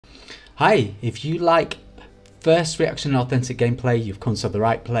Hi, if you like first reaction authentic gameplay, you've come to the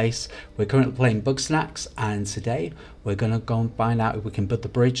right place. We're currently playing BugSnax, and today we're going to go and find out if we can build the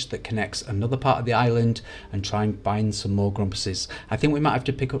bridge that connects another part of the island and try and find some more Grumpuses. I think we might have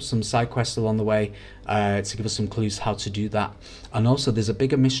to pick up some side quests along the way to give us some clues how to do that. And also there's a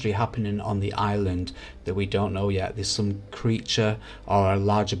bigger mystery happening on the island that we don't know yet. There's some creature or a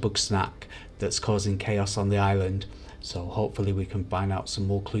larger BugSnax that's causing chaos on the island. So hopefully we can find out some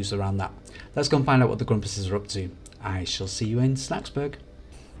more clues around that. Let's go and find out what the Grumpuses are up to. I shall see you in Snaxburg.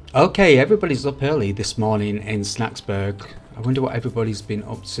 Okay, everybody's up early this morning in Snaxburg. I wonder what everybody's been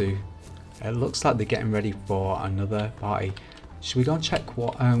up to. It looks like they're getting ready for another party. Should we go and check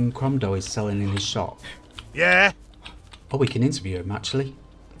what Cromdo is selling in his shop? Yeah? Oh, we can interview him actually.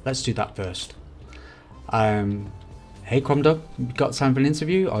 Let's do that first. Hey Cromdo, you got time for an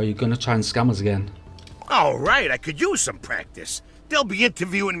interview, or are you going to try and scam us again? All right, I could use some practice. They'll be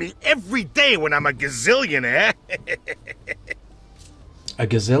interviewing me every day when I'm a gazillionaire. A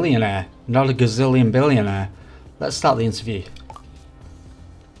gazillionaire, not a gazillion billionaire. Let's start the interview.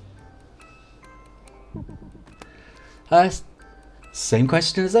 Same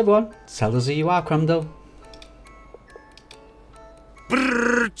question as everyone. Tell us who you are, Cromdo.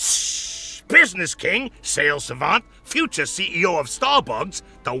 Business king, sales savant, future CEO of Starbucks,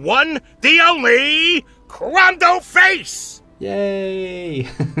 the one, the only, Cromdo Face! Yay!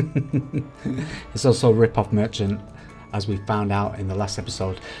 It's also a rip-off merchant, as we found out in the last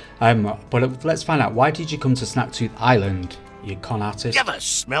episode. But let's find out, why did you come to Snacktooth Island, you con artist? You ever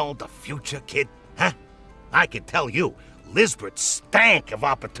smelled the future, kid? Huh? I can tell you, Lisbeth stank of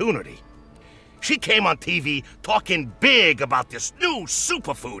opportunity. She came on TV talking big about this new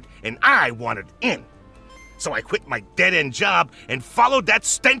superfood, and I wanted in. So I quit my dead-end job and followed that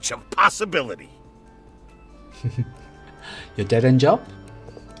stench of possibility. Your dead-end job?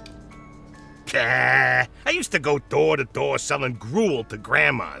 I used to go door to door selling gruel to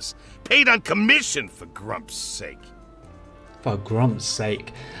grandmas, paid on commission for Grump's sake. For Grump's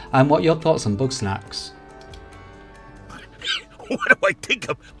sake. And what are your thoughts on BugSnax? What do I think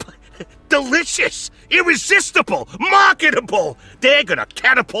of? Delicious, irresistible, marketable. They're gonna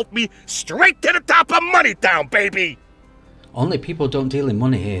catapult me straight to the top of Moneytown, baby. Only people don't deal in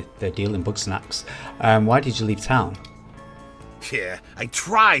money here, they deal in BugSnax. Why did you leave town? Yeah, I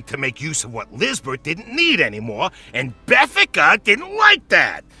tried to make use of what Lisbeth didn't need anymore, and Bethica didn't like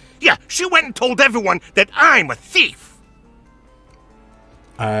that. Yeah, she went and told everyone that I'm a thief.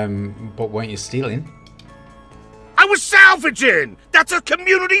 But weren't you stealing? I was salvaging! That's a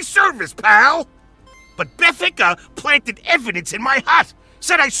community service, pal! But Bethica planted evidence in my hut,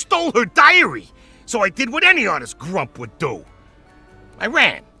 said I stole her diary, so I did what any honest grump would do. I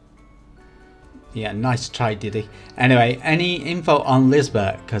ran. Yeah, nice try, Diddy. Anyway, any info on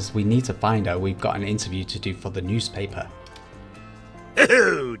Lisbeth? Because we need to find her. We've got an interview to do for the newspaper.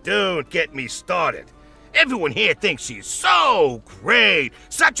 Oh, don't get me started. Everyone here thinks she's so great,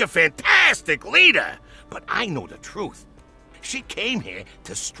 such a fantastic leader. But I know the truth. She came here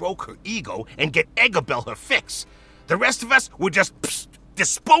to stroke her ego and get Eggabell her fix. The rest of us were just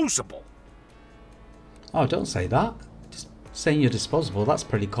disposable. Oh, don't say that. Just saying you're disposable, that's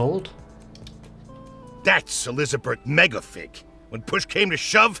pretty cold. That's Elizabeth Megafig. When push came to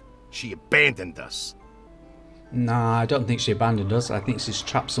shove, she abandoned us. Nah, I don't think she abandoned us. I think she's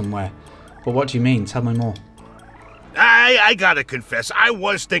trapped somewhere. But what do you mean? Tell me more. I gotta confess, I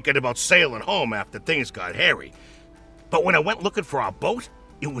was thinking about sailing home after things got hairy. But when I went looking for our boat,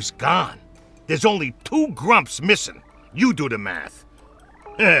 it was gone. There's only 2 grumps missing. You do the math.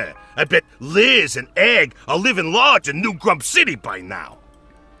 I bet Liz and Egg are living large in New Grump City by now.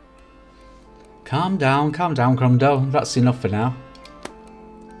 Calm down, Cromdo. That's enough for now.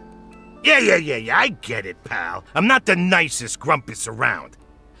 Yeah, I get it, pal. I'm not the nicest grumpus around.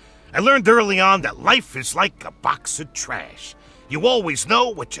 I learned early on that life is like a box of trash. You always know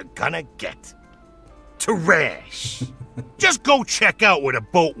what you're gonna get. Trash. Just go check out where the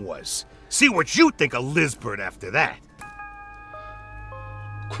boat was. See what you think of Lisbeth after that.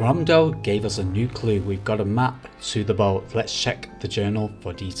 Cromdo gave us a new clue. We've got a map to the boat. Let's check the journal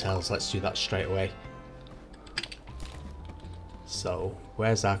for details. Let's do that straight away. So,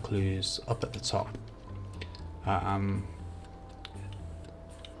 where's our clues? Up at the top.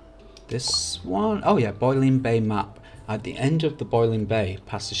 This one, oh yeah, Boiling Bay map. At the end of the Boiling Bay,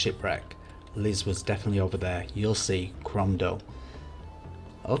 past the shipwreck, Liz was definitely over there. You'll see, Cromdo.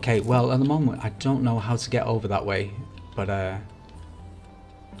 Okay, well, at the moment, I don't know how to get over that way, but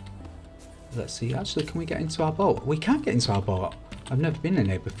let's see. Actually, can we get into our boat? We can't get into our boat. I've never been in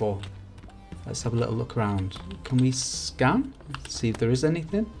here before. Let's have a little look around. Can we scan? See if there is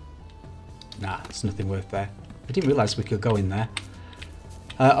anything? Nah, it's nothing worth there. I didn't realise we could go in there.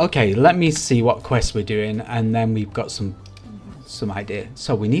 Okay, let me see what quest we're doing, and then we've got some idea.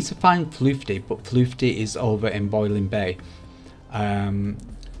 So we need to find Floofty, but Floofty is over in Boiling Bay.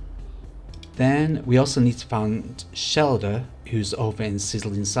 Then we also need to find Shelda, who's over in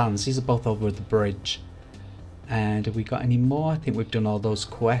Sizzling Sands. These are both over the bridge. And have we got any more? I think we've done all those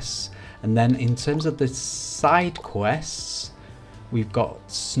quests. And then in terms of the side quests, we've got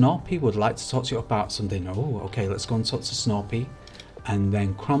Snorpy would like to talk to you about something. Oh, okay, let's go and talk to Snorpy. And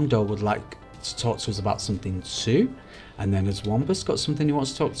then Cromdo would like to talk to us about something too. And then has Wambus got something he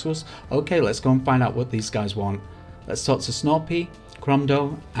wants to talk to us? Okay, let's go and find out what these guys want. Let's talk to Snorpy,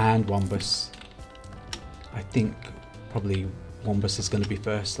 Cromdo, and Wambus. I think probably Wambus is going to be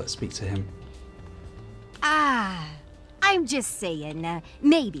first. Let's speak to him. I'm just saying,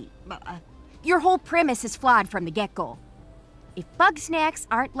 maybe. Your whole premise is flawed from the get-go. If BugSnax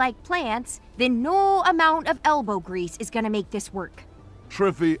aren't like plants, then no amount of elbow grease is gonna make this work.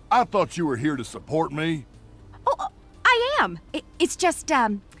 Triffy, I thought you were here to support me. Oh, I am. It's just,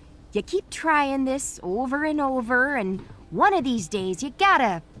 you keep trying this over and over, and one of these days you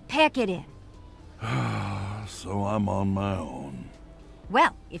gotta pack it in. So I'm on my own.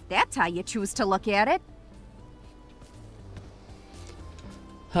 Well, if that's how you choose to look at it.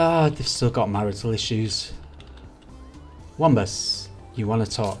 They've still got marital issues. Wambus, you want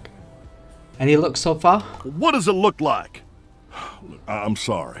to talk? Any luck so far? What does it look like? Look, I'm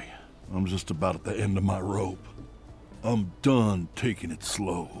sorry. I'm just about at the end of my rope. I'm done taking it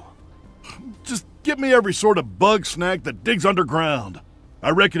slow. Just give me every sort of bug snack that digs underground.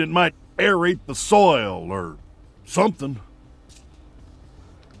 I reckon it might aerate the soil or something.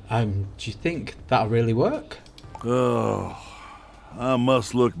 Do you think that'll really work? Oh, I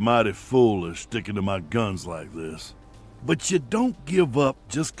must look mighty foolish sticking to my guns like this. But you don't give up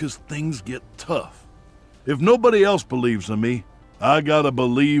just 'cause things get tough. If nobody else believes in me, I gotta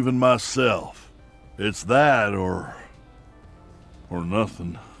believe in myself. It's that or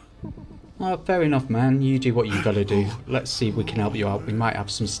nothing. Well, fair enough, man. You do what you gotta do. Let's see if we can help you out. We might have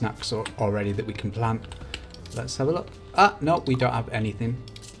some snacks already that we can plant. Let's have a look. No, we don't have anything.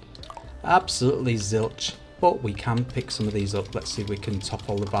 Absolutely zilch. But we can pick some of these up. Let's see if we can top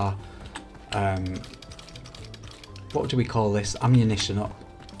all of our what do we call this? Ammunition up.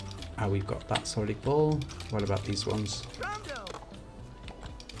 We've got that's already full. What about these ones?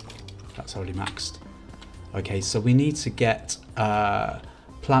 That's already maxed. Okay, so we need to get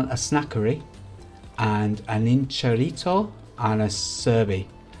plant a snackery and an incharito and a serby.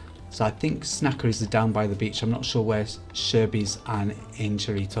 So I think snackeries are down by the beach. I'm not sure where sherbys and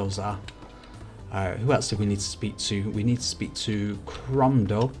incharitos are. Who else do we need to speak to? We need to speak to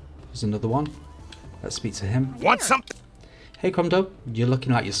Cromdo. There's another one. Let's speak to him. Want something? Hey, Cromdo. You're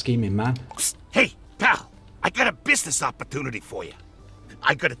looking like you're scheming, man. Hey, pal. I got a business opportunity for you.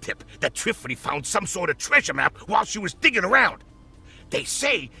 I got a tip that Triffany found some sort of treasure map while she was digging around. They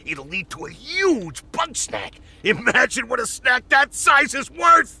say it'll lead to a huge bug snack. Imagine what a snack that size is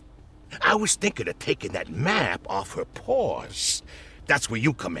worth. I was thinking of taking that map off her paws. That's where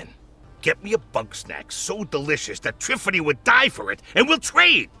you come in. Get me a bug snack so delicious that Triffany would die for it, and we'll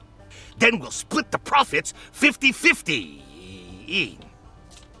trade. Then we'll split the profits 50-50.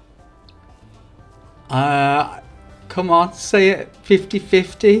 Come on, say it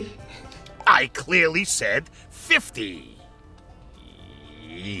 50-50. I clearly said 50.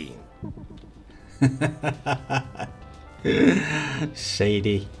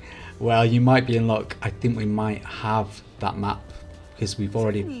 Shady. Well, you might be in luck. I think we might have that map because we've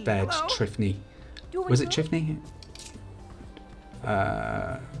already fed Triffany. Was it Triffany?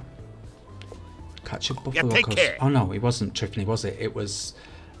 Catch a buffalo. Yeah, take care. Oh no, it wasn't Triffany, was it? It was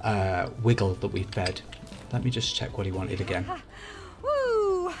Wiggle that we fed. Let me just check what he wanted again.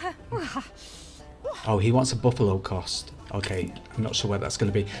 Oh, he wants a buffalo cost. Okay, I'm not sure where that's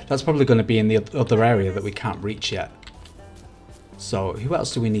going to be. That's probably going to be in the other area that we can't reach yet. So, who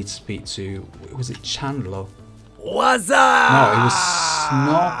else do we need to speak to? Was it Chandler? What's up? No, it was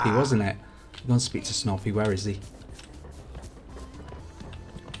Snorpy, wasn't it? I'm going to speak to Snorpy. Where is he?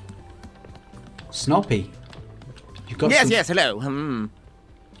 Snorpy, you've got Yes, hello.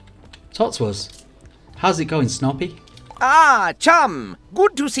 Talk to us. How's it going, Snorpy? Ah, chum.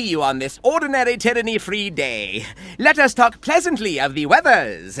 Good to see you on this ordinary tyranny-free day. Let us talk pleasantly of the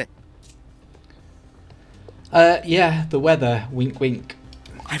weathers. Yeah, the weather. Wink, wink.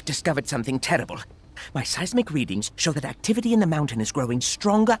 I've discovered something terrible. My seismic readings show that activity in the mountain is growing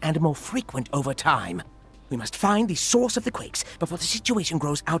stronger and more frequent over time. We must find the source of the quakes before the situation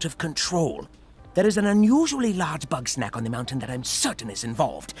grows out of control. There is an unusually large bug snack on the mountain that I'm certain is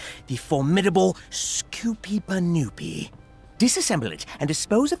involved. The formidable Scoopybanoopy. Disassemble it and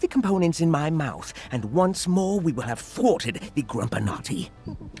dispose of the components in my mouth, and once more we will have thwarted the Grumpinati.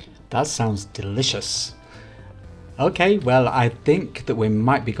 That sounds delicious. Okay, well, I think that we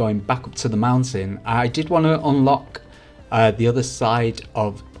might be going back up to the mountain. I did want to unlock the other side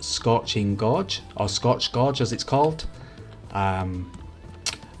of Scorching Gorge, or Scorched Gorge as it's called.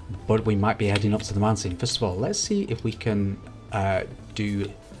 But we might be heading up to the mountain. First of all, let's see if we can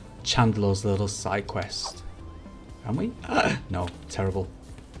do Chandler's little side quest. Can we? No, terrible.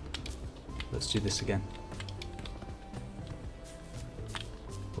 Let's do this again.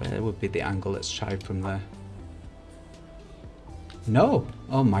 Where would be the angle? Let's try from there. No!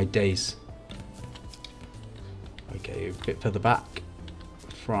 Oh my days. Okay, a bit further back.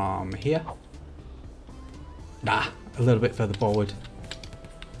 From here. Nah, a little bit further forward.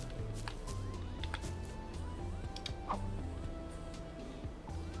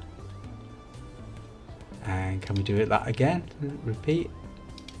 And can we do it that again? Repeat.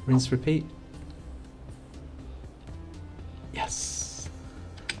 Rinse, repeat. Yes.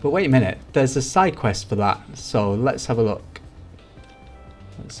 But wait a minute. There's a side quest for that. So let's have a look.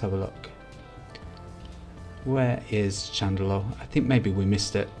 Let's have a look. Where is Chandler? I think maybe we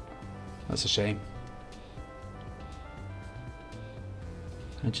missed it. That's a shame.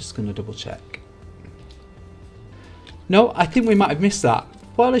 I'm just going to double check. No, I think we might have missed that.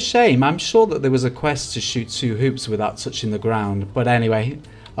 What a shame. I'm sure that there was a quest to shoot 2 hoops without touching the ground. But anyway,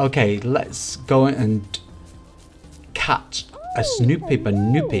 okay, let's go and catch a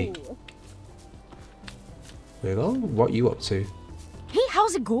Scoopybanoopy. Wiggle, what are you up to? Hey,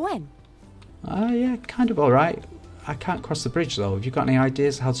 how's it going? Yeah, kind of alright. I can't cross the bridge though. Have you got any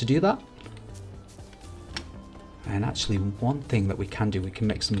ideas how to do that? And actually, one thing that we can do, we can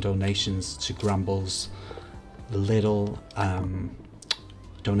make some donations to Gramble's little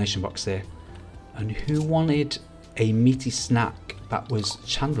donation box here. And who wanted a meaty snack? That was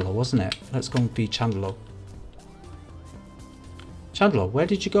Chandler, wasn't it? Let's go and feed Chandler. Chandler, where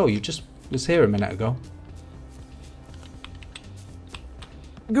did you go? You just was here a minute ago.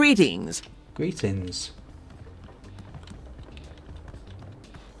 Greetings. Greetings.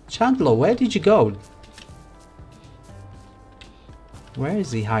 Chandler, where did you go? Where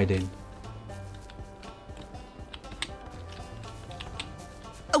is he hiding?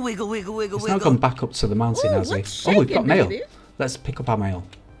 A wiggle, wiggle, wiggle, He's now gone back up to the mountain, has he? Oh, we've got mail. Let's pick up our mail.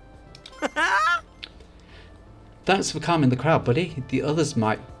 Thanks for calming the crowd, buddy. The others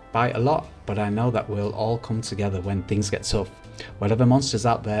might bite a lot, but I know that we'll all come together when things get tough. Whatever monster's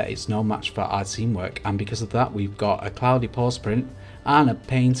out there, it's no match for our teamwork, and because of that, we've got a cloudy paws print and a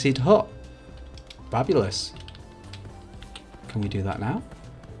painted hut. Fabulous. Can we do that now?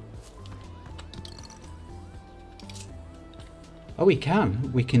 Oh, we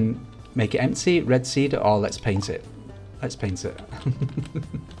can. We can make it empty, red cedar, or let's paint it. Let's paint it.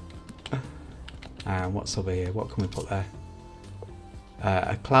 And what's over here? What can we put there?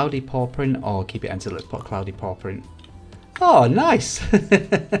 A cloudy paw print, or keep it empty. Let's put a cloudy paw print. Oh, nice.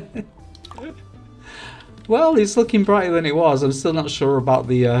 Well, it's looking brighter than it was. I'm still not sure about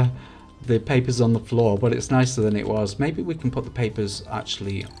the papers on the floor, but it's nicer than it was. Maybe we can put the papers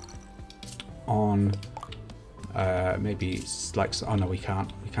actually on. Maybe it's like, oh no, we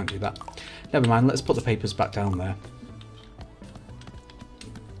can't do that. Never mind, let's put the papers back down there.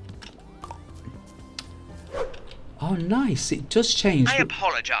 Oh nice, it does change. I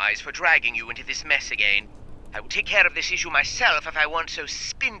apologize for dragging you into this mess again. I will take care of this issue myself if I weren't so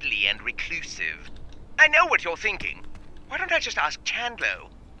spindly and reclusive. I know what you're thinking. Why don't I just ask Chandler?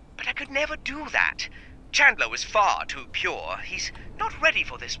 But I could never do that. Chandler was far too pure. He's not ready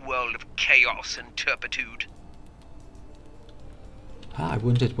for this world of chaos and turpitude. I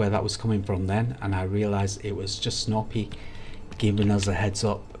wondered where that was coming from then, and I realised it was just Snorpy giving us a heads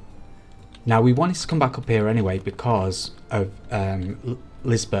up. Now, we wanted to come back up here anyway because of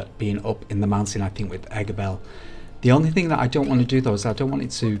Lisbeth being up in the mountain, I think, with Eggabell. The only thing that I don't want to do though is I don't want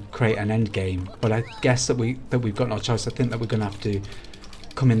it to create an end game, but I guess that we've got no choice. I think that we're going to have to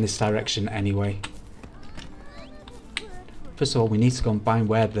come in this direction anyway. First of all, we need to go and find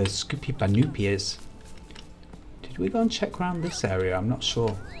where the Scoopybanoopy is. Did we go and check around this area? I'm not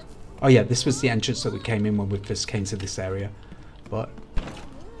sure. Oh yeah, this was the entrance that we came in when we first came to this area. But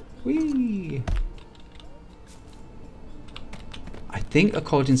whee! I think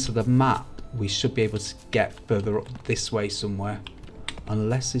according to the map, we should be able to get further up this way somewhere.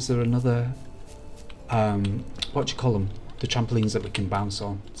 Unless, is there another, what do you call them? The trampolines that we can bounce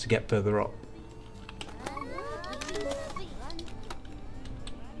on to get further up.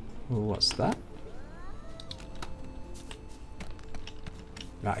 Oh, what's that?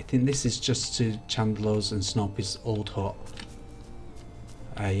 Right, I think this is just to Chandler's and Snorpy's old hut.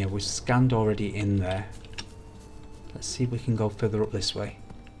 Yeah, we've scanned already in there. Let's see if we can go further up this way.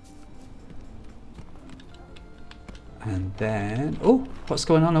 And then... oh, what's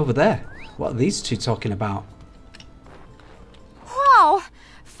going on over there? What are these two talking about? Wow!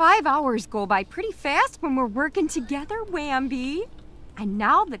 5 hours go by pretty fast when we're working together, Wamby. And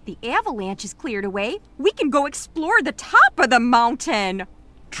now that the avalanche is cleared away, we can go explore the top of the mountain.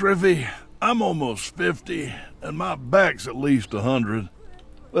 Triffy, I'm almost 50, and my back's at least 100.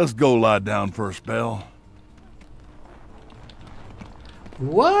 Let's go lie down for a spell.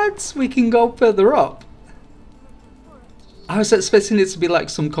 What? We can go further up? I was expecting it to be like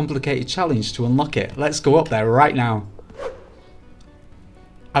some complicated challenge to unlock it. Let's go up there right now.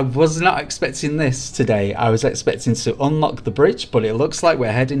 I was not expecting this today. I was expecting to unlock the bridge, but it looks like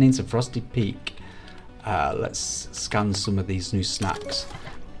we're heading into Frosted Peak. Let's scan some of these new snacks.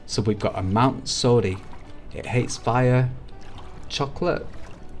 So we've got a Mount Sodi. It hates fire, chocolate,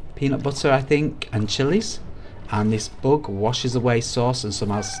 peanut butter, I think, and chilies. And this bug washes away sauce and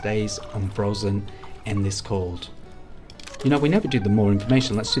somehow stays unfrozen in this cold. You know, we never do the more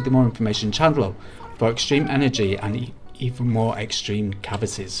information. Let's do the more information. Chandler, for extreme energy and even more extreme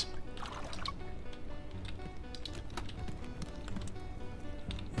cavities.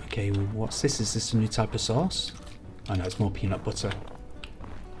 Okay, what's this? Is this a new type of sauce? Oh no, it's more peanut butter.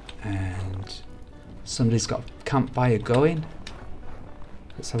 And somebody's got a campfire going.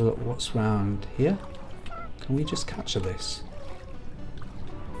 Let's have a look what's round here. Can we just capture this?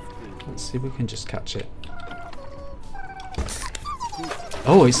 Let's see if we can just catch it.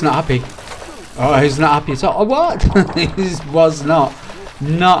 Oh, it's not happy. Oh, he's not happy at all. Oh, what? He was not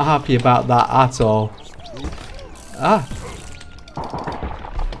happy about that at all. Ah.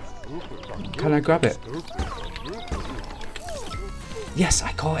 Can I grab it? Yes,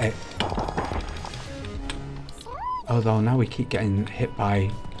 I caught it. Although now we keep getting hit by...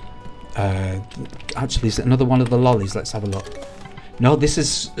 actually, is it another one of the lollies? Let's have a look. No, this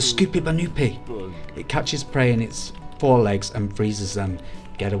is a Scoopybanoopy. It catches prey in its forelegs and freezes them.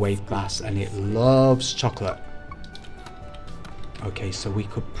 Get away fast, and it loves chocolate. Okay, so we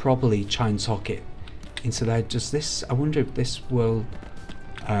could probably try and talk it into there. Does this... I wonder if this will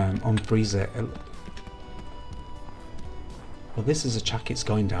unfreeze it. Well, this is a track it's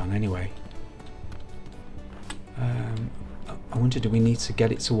going down anyway. I wonder, do we need to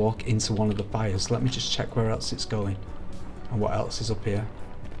get it to walk into one of the fires? Let me just check where else it's going and what else is up here.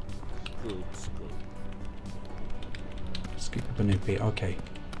 Scoopybanoopy, okay.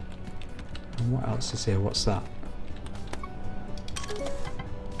 And what else is here? What's that?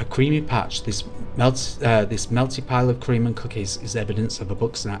 A creamy patch. This melty pile of cream and cookies is evidence of a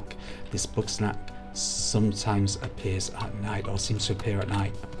BugSnax. This BugSnax sometimes appears at night, or seems to appear at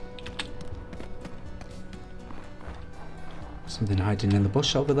night. Something hiding in the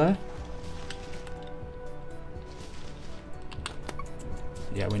bush over there.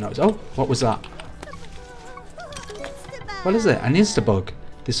 Yeah, we know. Oh, what was that? What is it? An instabug.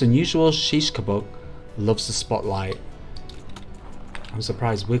 This unusual shishka bug loves the spotlight. I'm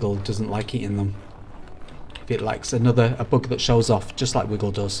surprised Wiggle doesn't like eating them. If it likes a bug that shows off, just like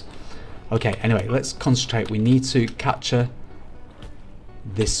Wiggle does. Okay, anyway, let's concentrate. We need to capture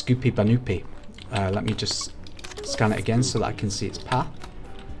this Scoopybanoopy. Let me just scan it again so that I can see its path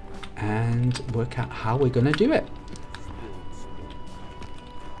and work out how we're going to do it.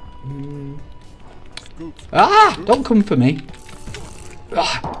 Ah! Don't come for me.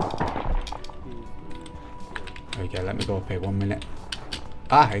 Ah. There we go, let me go up here 1 minute.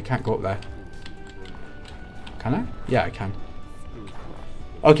 Ah, I can't go up there. Can I? Yeah, I can.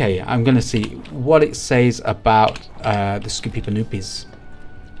 Okay, I'm going to see what it says about the Scoopybanoopies.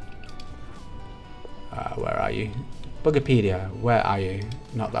 Where are you? Bugapedia, where are you?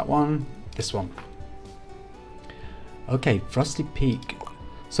 Not that one, this one. Okay, Frosted Peak.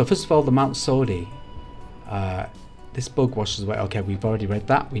 So first of all, the Mount Sodi. This bug washes away. Okay, we've already read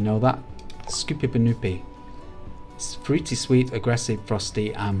that. We know that. Scoopybanoopy. It's fruity, sweet, aggressive,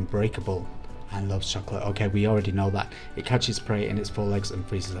 frosty, and breakable. And loves chocolate. Okay, we already know that. It catches prey in its forelegs and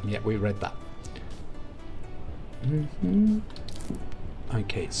freezes them. Yeah, we read that.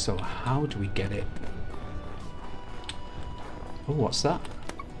 Okay, so how do we get it? Oh, what's that?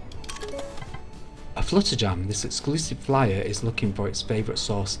 A flutterjam. This exclusive flyer is looking for its favourite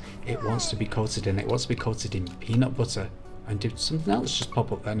sauce. It wants to be coated in. It wants to be coated in peanut butter. And did something else just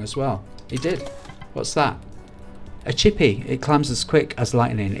pop up then as well? It did. What's that? A chippy. It climbs as quick as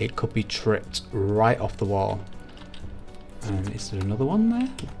lightning. It could be tripped right off the wall. And is there another one there?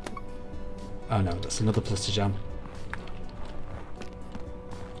 Oh no, that's another flutterjam.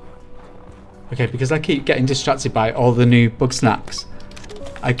 Okay, because I keep getting distracted by all the new BugSnax,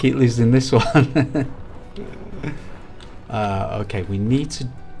 I keep losing this one. Okay, we need to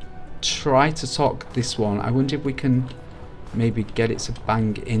try to talk this one. I wonder if we can maybe get it to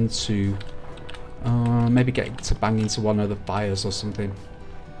bang into... maybe get it to bang into one of the fires or something.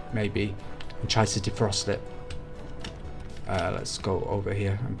 Maybe. And try to defrost it. Let's go over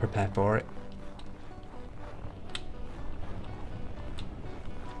here and prepare for it.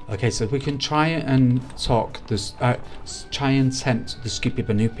 Okay, so we can try and talk this, try and tempt the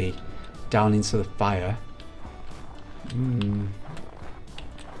Scoopybanoopy down into the fire.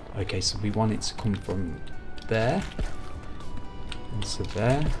 Okay, so we want it to come from there, into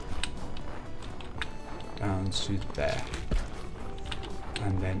there, down to there,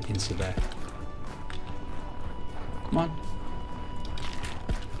 and then into there. Come on.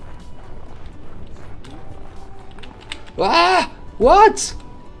 Ah! What?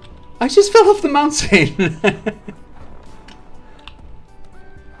 I just fell off the mountain.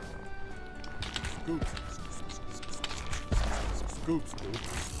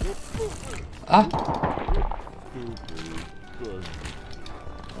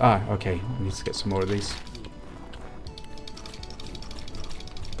 Ah, okay. I need to get some more of these.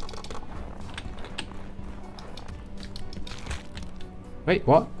 Wait,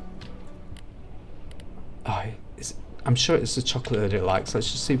 what? Oh, I'm sure it's the chocolate that it likes.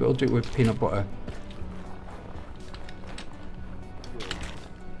 Let's just see if it'll do it with peanut butter.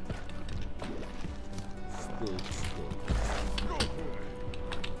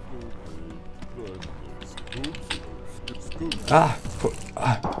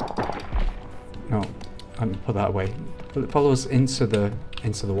 No, I didn't put that away. Will it follow us into the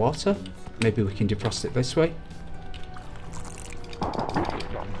water? Maybe we can defrost it this way.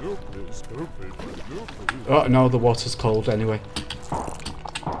 Oh no, the water's cold anyway.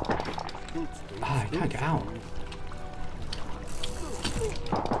 I can't get out.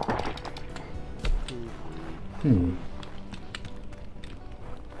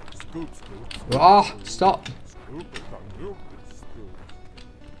 Ah, stop!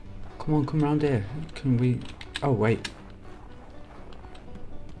 Come on, come round here. Can we... Oh, wait.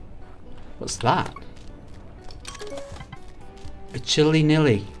 What's that? A chilly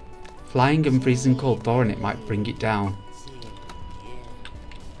nilly. Flying and freezing cold thawing it might bring it down.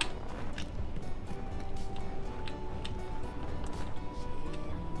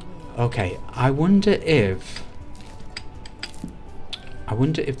 Okay, I wonder if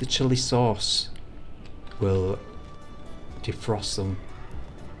the chili sauce will defrost them.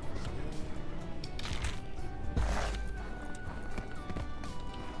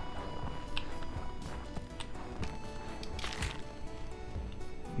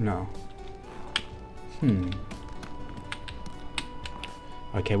 No.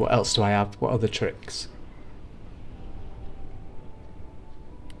 Okay, what else do I have? What other tricks?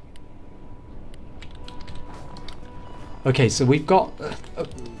 Okay, so we've got...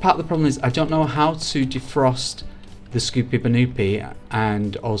 part of the problem is I don't know how to defrost the Scoopybanoopy,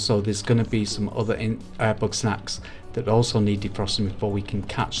 and also there's going to be some other BugSnax that also need defrosting before we can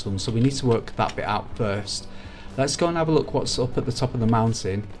catch them. So we need to work that bit out first. Let's go and have a look what's up at the top of the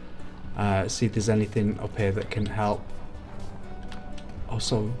mountain. See if there's anything up here that can help.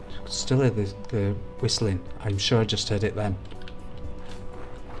 Also, still hear the whistling. I'm sure I just heard it then.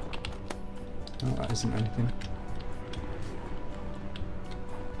 No, that isn't anything.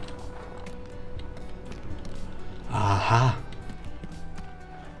 Aha!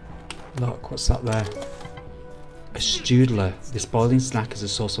 Look, what's that there? A strudler. This boiling snack is a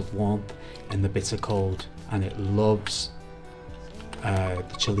source of warmth in the bitter cold, and it loves the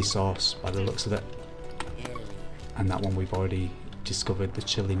chili sauce by the looks of it. And that one we've already discovered, the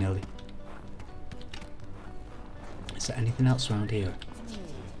chili nilly. Is there anything else around here?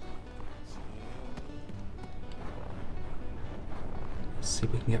 Let's see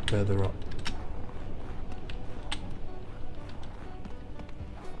if we can get further up.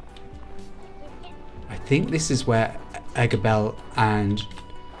 I think this is where Eggabell and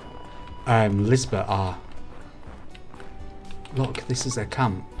Lisbeth are. Look, this is their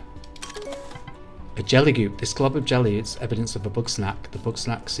camp. A jelly goop. This glob of jelly is evidence of a BugSnax. The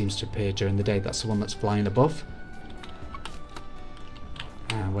BugSnax seems to appear during the day. That's the one that's flying above.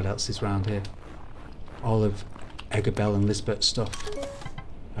 And what else is around here? All of Eggabell and Lisbeth stuff.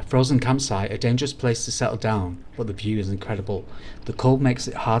 A frozen campsite, a dangerous place to settle down, but the view is incredible. The cold makes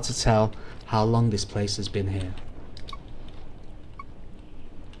it hard to tell how long this place has been here.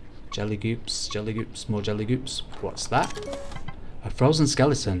 Jelly goops, more jelly goops. What's that? A frozen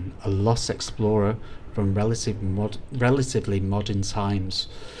skeleton, a lost explorer from relatively modern times.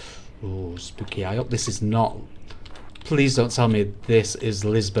 Oh, spooky. I hope this is not... Please don't tell me this is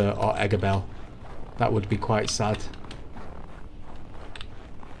Lisbeth or Eggabell. That would be quite sad.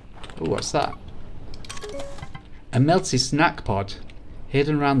 Oh, what's that? A melty snack pod.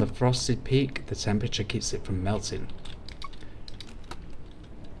 Hidden around the Frosted Peak, the temperature keeps it from melting.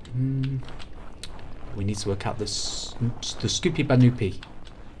 We need to work out the Scoopybanoopy.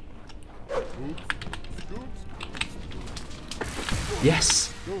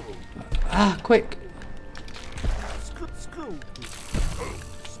 Yes! Ah, quick!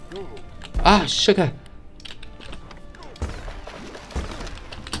 Ah, sugar!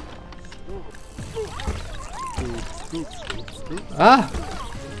 Ah!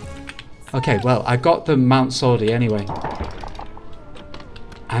 Okay, well, I got the Mount Sordy anyway.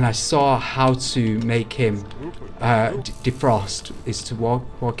 And I saw how to make him defrost, is to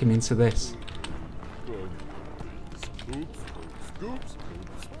walk him into this.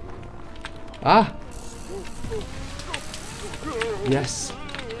 Ah! Yes.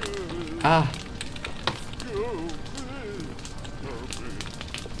 Ah!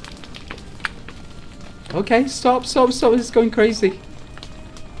 Okay, stop, it's going crazy.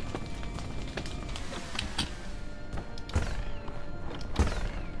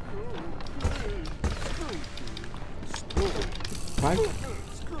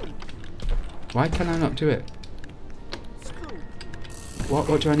 Why can I not do it?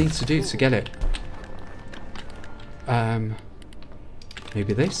 What do I need to do to get it?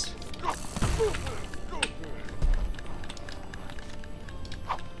 Maybe this?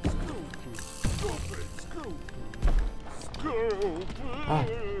 Ah.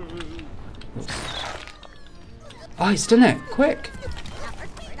 Oh, he's done it! Quick!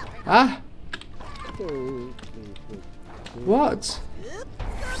 Ah! What?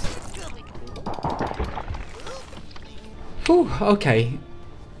 Whew, okay.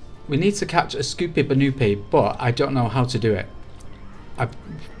 We need to catch a Scoopybanoopy, but I don't know how to do it. I've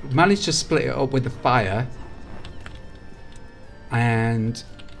managed to split it up with the fire. And...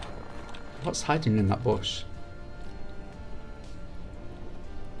 what's hiding in that bush?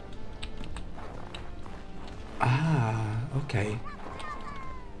 Ah, okay.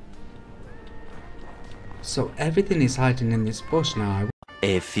 So everything is hiding in this bush now.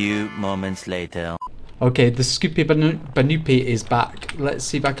 A few moments later. Okay, the Scoopybanoopy is back. Let's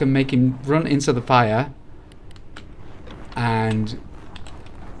see if I can make him run into the fire and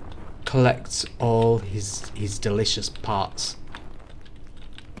collect all his delicious parts.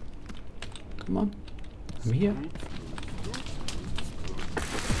 Come on, I'm here.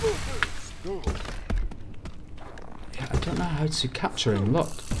 Yeah, I don't know how to capture him. Look.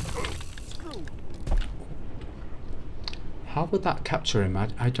 How would that capture him?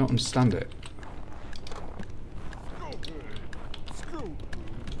 I don't understand it.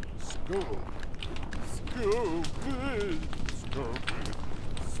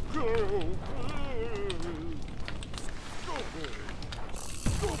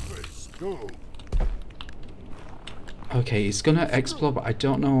 Okay, he's gonna explore, but I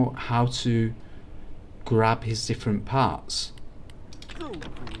don't know how to grab his different parts.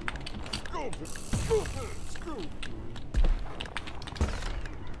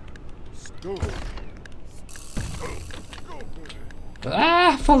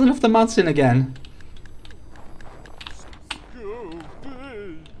 Ah, falling off the mountain again.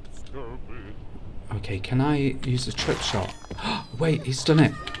 Okay, can I use the trip shot? Wait, he's done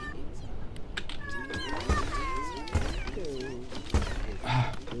it.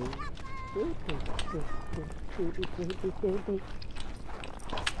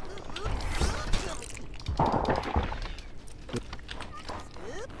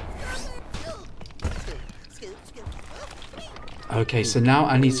 Okay, so now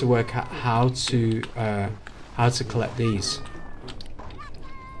I need to work out how to collect these.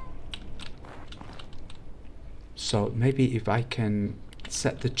 So maybe if I can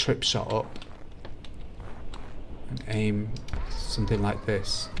set the trip shot up and aim something like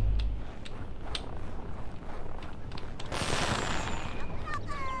this.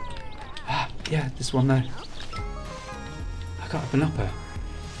 Ah, yeah, this one there. I got a banopper.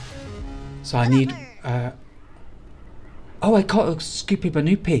 So I need oh, I caught a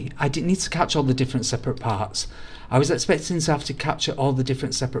Scoopybanoopy. I didn't need to catch all the different separate parts. I was expecting to have to capture all the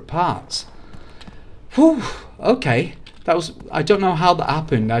different separate parts. Whew, okay. That was, I don't know how that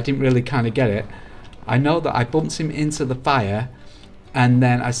happened. I didn't really kind of get it. I know that I bumped him into the fire and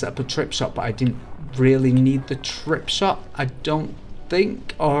then I set up a trip shot, but I didn't really need the trip shot, I don't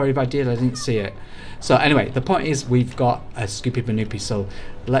think. Or if I did, I didn't see it. So anyway, the point is we've got a Scoopybanoopy, so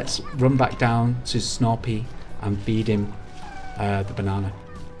let's run back down to Snorpy and feed him the banana.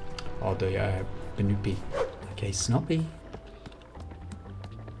 or the Banoopy. Okay, Snorpy.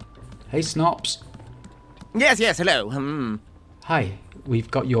 Hey, Snops. Yes, yes, hello. Hi, we've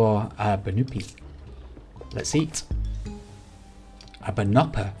got your Banoopy. Let's eat. A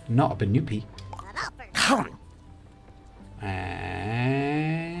Banopper, not a Banoopy.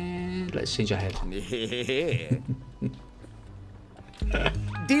 And let's change our head.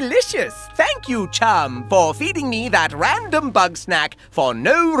 Delicious! Thank you, chum, for feeding me that random bug snack for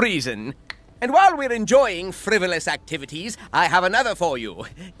no reason. And while we're enjoying frivolous activities, I have another for you.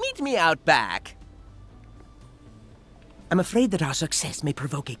 Meet me out back. I'm afraid that our success may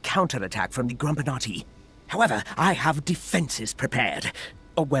provoke a counterattack from the Grumpinati. However, I have defenses prepared.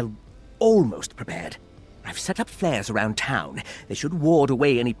 Oh, well, almost prepared. I've set up flares around town. They should ward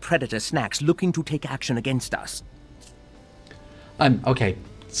away any predator snacks looking to take action against us. Okay.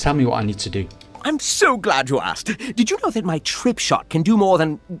 Tell me what I need to do. I'm so glad you asked. Did you know that my trip shot can do more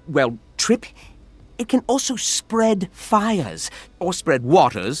than, well, trip? It can also spread fires, or spread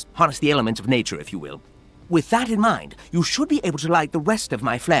waters, harness the elements of nature, if you will. With that in mind, you should be able to light the rest of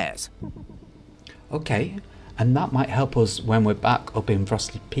my flares. Okay, and that might help us when we're back up in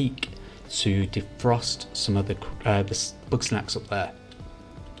Frosted Peak to defrost some of the BugSnax up there.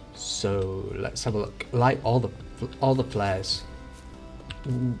 So let's have a look. Light all the flares.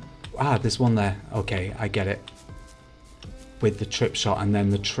 Ooh. Ah, there's one there. Okay, I get it. With the trip shot, and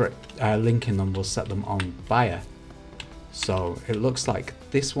then the trip linking them will set them on fire. So it looks like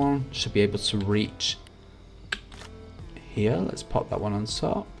this one should be able to reach here. Let's pop that one on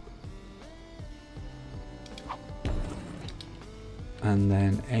top. And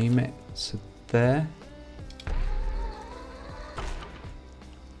then aim it to there.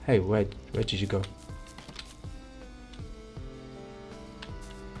 Hey, where did you go?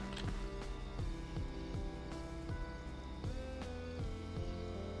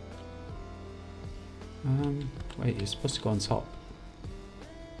 Wait, you're supposed to go on top.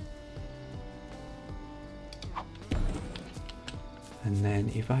 And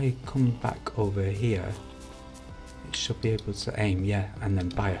then if I come back over here, it should be able to aim, yeah, and then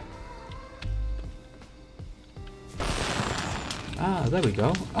fire. Ah, there we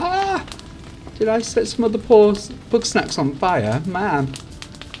go. Ah! Did I set some of the poor BugSnax on fire? Man.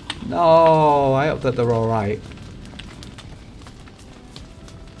 No, I hope that they're alright.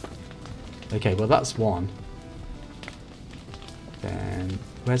 Okay, well that's one. Then,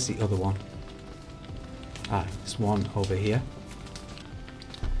 where's the other one? Ah, there's one over here.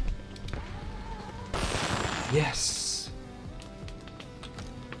 Yes!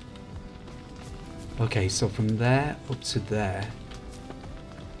 Okay, so from there up to there.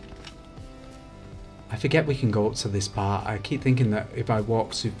 I forget we can go up to this part. I keep thinking that if I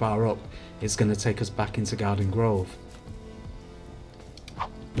walk too far up, it's going to take us back into Garden Grove.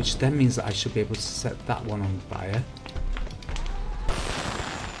 Which then means that I should be able to set that one on fire.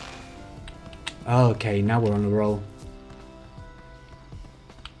 Okay, now we're on a roll.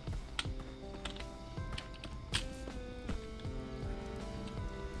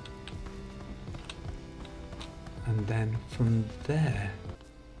 And then from there...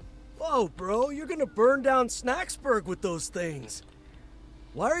 Whoa, bro, you're gonna burn down Snacksburg with those things.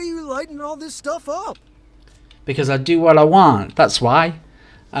 Why are you lighting all this stuff up? Because I do what I want, that's why.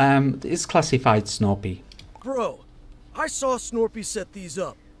 It's classified Snorpy. Bro, I saw Snorpy set these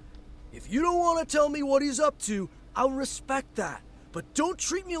up. If you don't want to tell me what he's up to, I'll respect that. But don't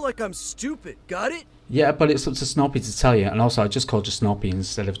treat me like I'm stupid, got it? Yeah, but it's up to Snorpy to tell you. And also, I just called you Snorpy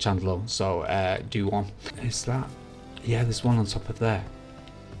instead of Chandler. So, do one. Is that... Yeah, there's one on top of there.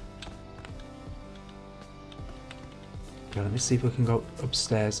 Okay, let me see if we can go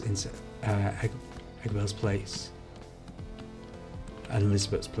upstairs into Eggwell's place. And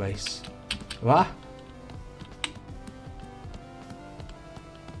Elizabeth's place. What?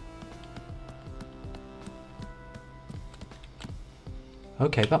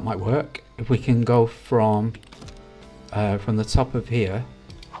 Okay, that might work. If we can go from the top of here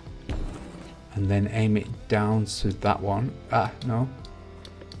and then aim it down to that one. Ah, no.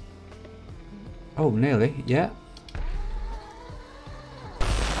 Oh, nearly. Yeah.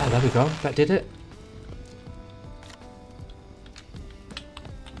 Ah, there we go. That did it.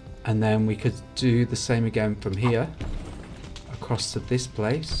 And then we could do the same again from here across to this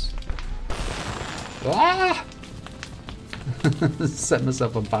place. Ah! Set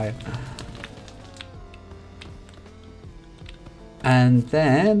myself on fire. And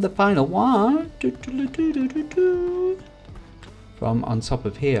then the final one. From on top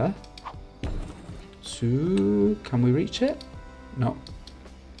of here to... Can we reach it? No.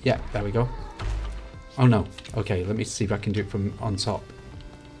 Yeah, there we go. Oh no. Okay, let me see if I can do it from on top.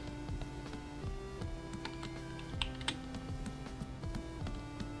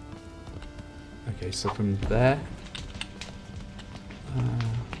 Okay, so from there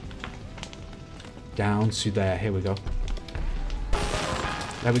down to there. Here we go.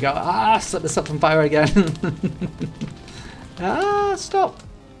 There we go. Ah, set this up on fire again. Ah, stop.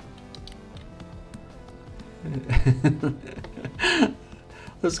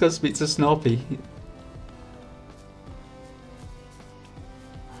 Let's go speak to Snorpy.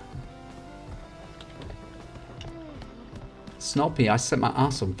 Snorpy, I set my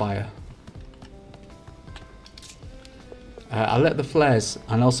ass on fire. I lit the flares,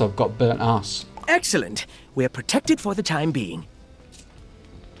 and also I've got burnt ass. Excellent. We're protected for the time being.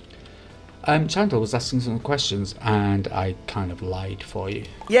 Chandler was asking some questions, and I kind of lied for you.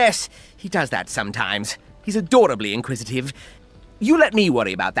 Yes, he does that sometimes. He's adorably inquisitive. You let me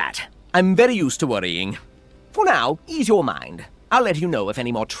worry about that. I'm very used to worrying. For now, ease your mind. I'll let you know if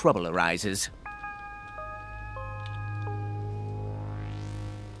any more trouble arises.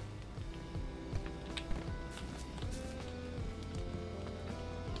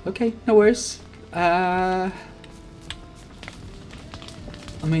 Okay, no worries. I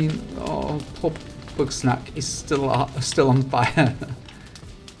mean, oh, poor BugSnax is still on fire.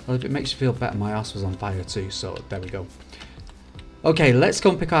 Well, if it makes you feel better, my ass was on fire too, so there we go. Okay, let's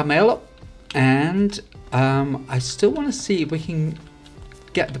go and pick our mail up. And I still want to see if we can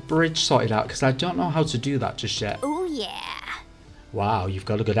get the bridge sorted out, because I don't know how to do that just yet. Oh yeah. Wow, you've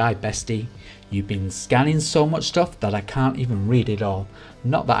got a good eye, bestie. You've been scanning so much stuff that I can't even read it all.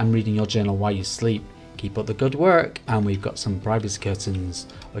 Not that I'm reading your journal while you sleep. Keep up the good work. And we've got some privacy curtains.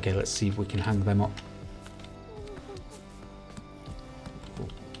 Okay, let's see if we can hang them up.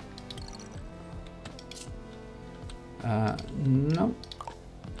 No.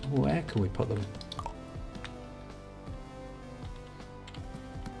 Where can we put them?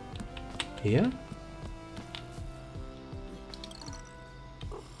 Here?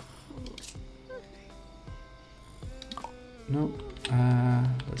 No.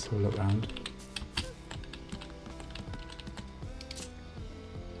 Let's have a look around.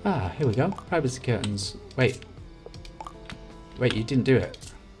 Ah, here we go. Privacy curtains. Wait. Wait, you didn't do it.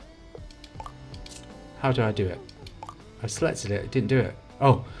 How do I do it? I selected it, it didn't do it.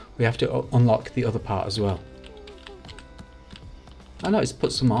 Oh, we have to unlock the other part as well. I know it's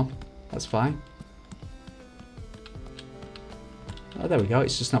put some on. That's fine. Oh, there we go.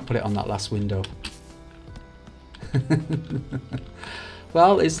 It's just not put it on that last window.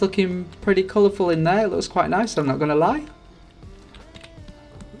 Well, it's looking pretty colourful in there. It looks quite nice, I'm not going to lie.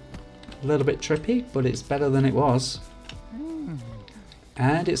 A little bit trippy, but it's better than it was.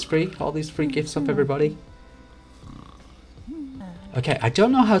 And it's free. All these free gifts up, everybody. Okay, I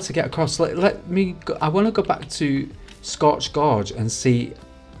don't know how to get across. Let me go. I want to go back to Scorched Gorge and see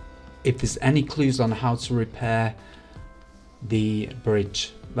if there's any clues on how to repair the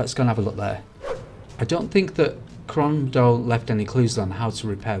bridge. Let's go and have a look there. I don't think that Cromdo left any clues on how to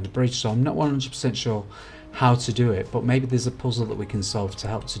repair the bridge, so I'm not 100% sure how to do it, but maybe there's a puzzle that we can solve to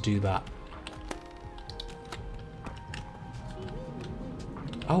help to do that.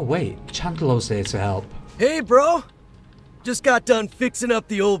 Oh wait, Chandler's here to help. Hey, bro! Just got done fixing up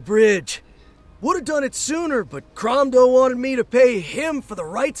the old bridge. Would have done it sooner, but Cromdo wanted me to pay him for the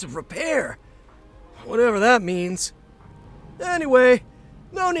rights of repair. Whatever that means. Anyway,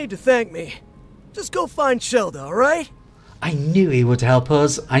 no need to thank me. Just go find Shelda, alright? I knew he would help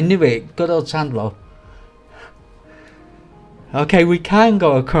us. I knew it. Good old Chandler. Okay, we can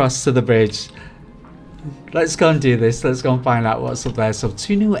go across to the bridge. Let's go and do this. Let's go and find out what's up there. So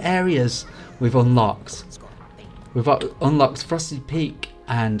 2 new areas we've unlocked. We've unlocked Frosted Peak,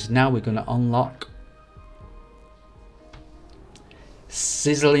 and now we're going to unlock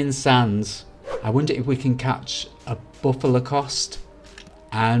Sizzlin Sands. I wonder if we can catch a Buffalo Cost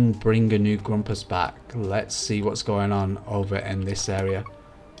and bring a new Grumpus back. Let's see what's going on over in this area.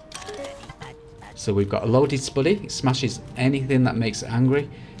 So we've got a loaded Spuddy. It smashes anything that makes it angry.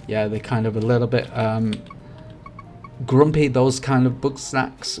 Yeah, they're kind of a little bit grumpy, those kind of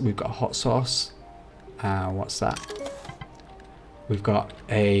BugSnax. We've got a hot sauce. What's that? We've got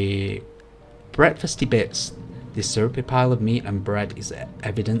a breakfasty bits. This syrupy pile of meat and bread is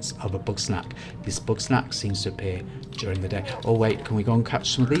evidence of a BugSnax. This BugSnax seems to appear during the day. Oh wait, can we go and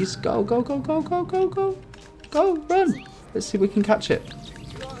catch some of these? Go, go, go, go, go, go, go. Go, run. Let's see if we can catch it.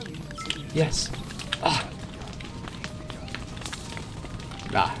 Yes. Ah.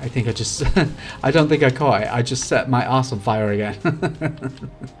 Nah, I think I just... I don't think I caught it. I just set my arse on fire again.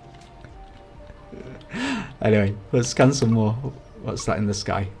 Anyway, let's scan some more. What's that in the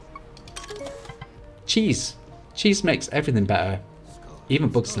sky? Cheese. Cheese makes everything better. Even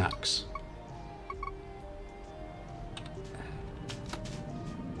BugSnax.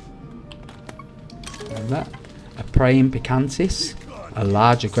 And that. A praying picantis. A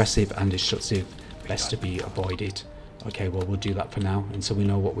large, aggressive, and destructive. Best to be avoided. Okay, well, we'll do that for now until we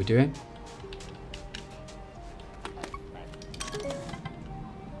know what we're doing.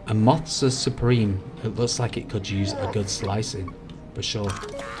 A Moth's Supreme. It looks like it could use a good slicing, for sure.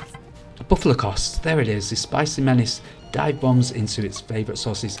 A Buffalo Cost. There it is. The spicy menace dive bombs into its favourite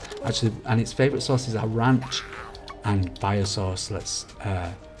sauces. Actually, and its favourite sauces are ranch and fire sauce. Let's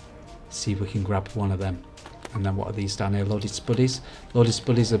see if we can grab one of them. And then what are these down here? Loaded Spuddies. Loaded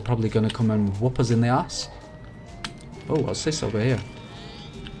Spuddies are probably going to come and whoop us in the ass. Oh, what's this over here?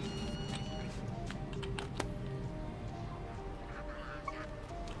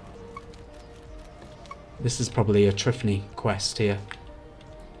 This is probably a Triffany quest here.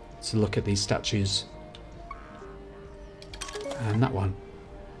 To look at these statues. And that one.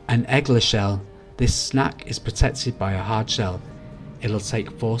 An Eggler shell. This snack is protected by a hard shell. It'll take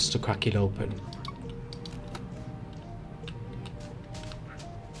force to crack it open.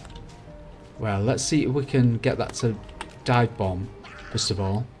 Well, let's see if we can get that to dive bomb, first of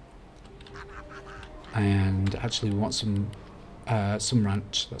all. And actually we want some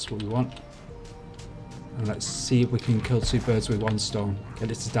ranch, that's what we want. And let's see if we can kill two birds with one stone. Get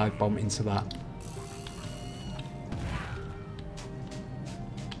it to dive bomb into that.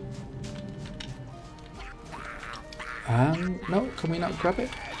 No, can we not grab it?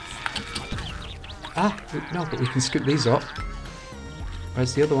 Ah, no, but we can scoop these up.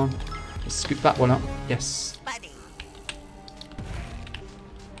 Where's the other one? Let's scoop that one up. Yes.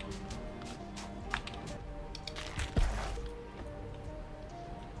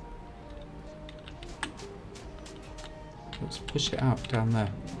 Let's push it out down there.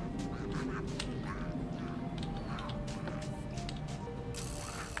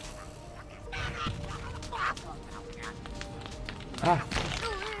 Ah.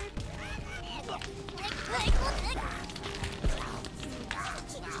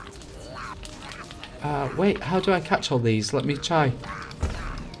 Wait, how do I catch all these? Let me try.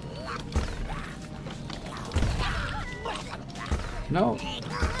 No.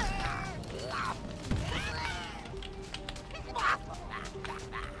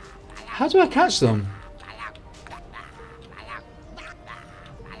 How do I catch them?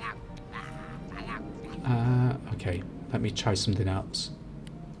 Okay, let me try something else.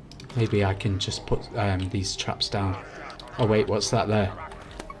 Maybe I can just put these traps down. Oh wait, what's that there?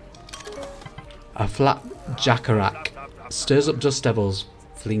 A flat jackarak stirs up dust devils,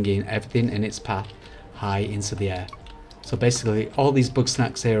 flinging everything in its path high into the air. So basically, all these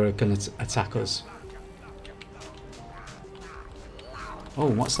BugSnax here are going to attack us. Oh,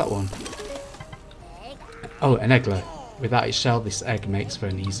 what's that one? Oh, an Eggler. Without its shell, this egg makes for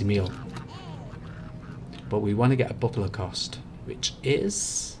an easy meal. But we want to get a Buffalo Cost, which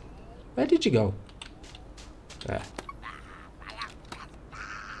is... Where did you go? There.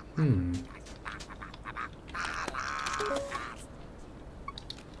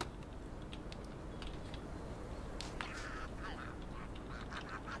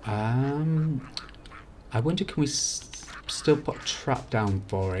 I wonder, can we still put a trap down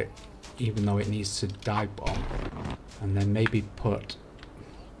for it, even though it needs to dive bomb, and then maybe put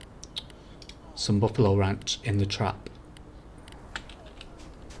some buffalo ranch in the trap.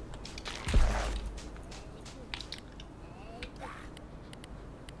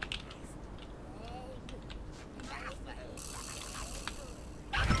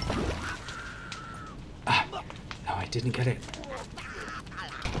 Ah, no, I didn't get it.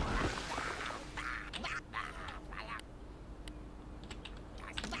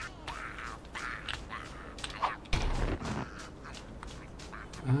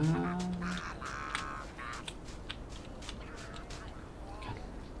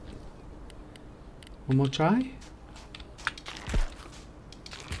 One more try.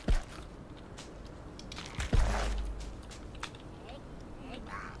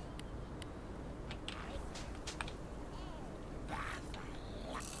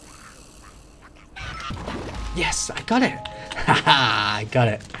 Yes, I got it. Haha, I got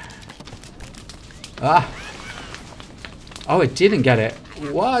it. Ah. Oh, I didn't get it.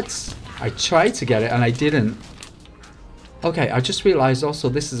 What? I tried to get it and I didn't. Okay, I just realised also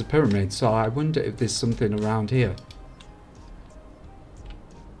this is a pyramid, so I wonder if there's something around here.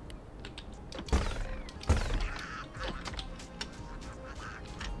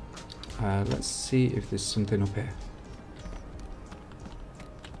 Let's see if there's something up here.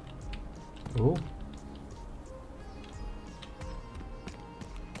 Oh.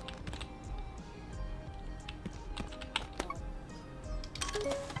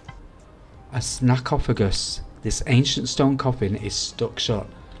 A sarcophagus. This ancient stone coffin is stuck shut,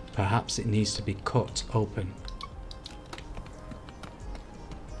 Perhaps it needs to be cut open.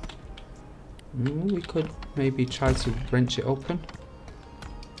 We could maybe try to wrench it open.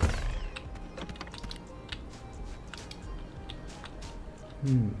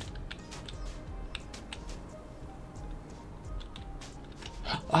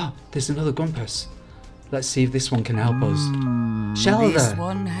 Ah, there's another Grumpus. Let's see if this one can help us. Shelda! This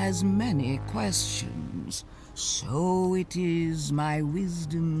one has many questions, so it is my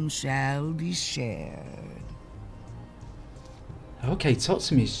wisdom shall be shared. Okay, talk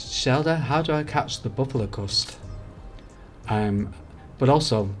to me, Shelda. How do I catch the buffalo cust? But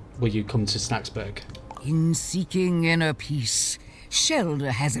also, will you come to Snacksburg? In seeking inner peace,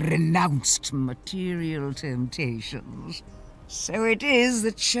 Shelda has renounced material temptations. So it is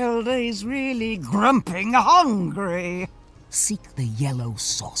that Shelda is really grumping hungry. Seek the yellow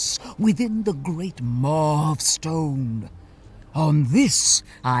sauce within the great maw of stone. On this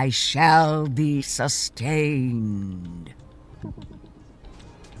I shall be sustained.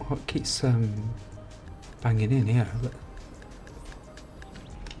 What keeps banging in here?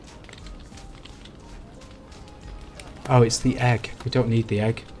 Oh, it's the egg. We don't need the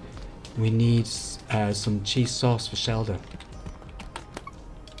egg. We need some cheese sauce for Shelda.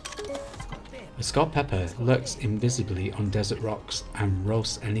 A Scott pepper lurks invisibly on desert rocks and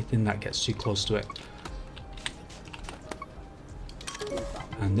roasts anything that gets too close to it.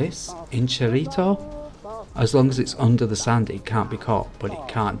 And this, Incherito? As long as it's under the sand, it can't be caught, but it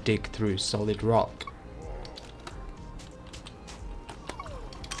can't dig through solid rock.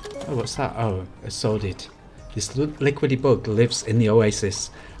 Oh, what's that? Oh, a sordid. This liquidy bug lives in the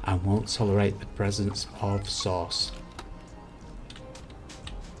oasis and won't tolerate the presence of sauce.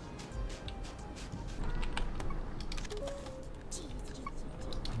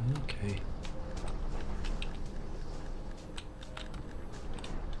 Okay.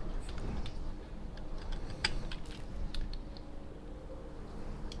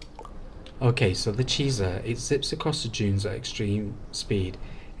 Okay, so the cheeser, it zips across the dunes at extreme speed.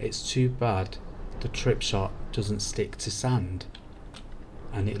 It's too bad the trip shot doesn't stick to sand.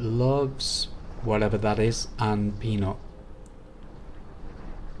 And it loves whatever that is and peanut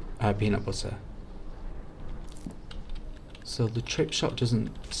butter. So the trip shot doesn't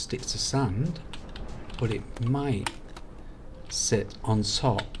stick to sand, but it might sit on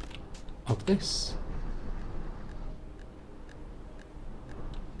top of this.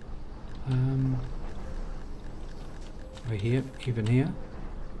 Right here, even here.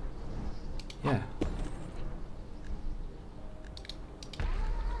 Yeah.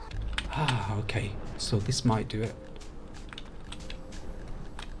 Ah, okay. So this might do it.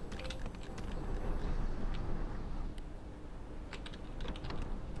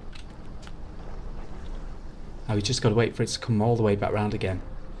 Now we just got to wait for it to come all the way back round again.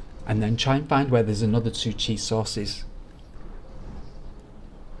 And then try and find where there's another 2 cheese sauces.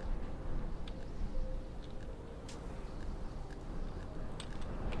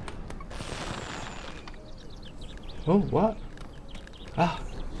 Oh, what? Ah,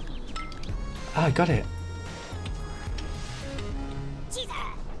 I got it.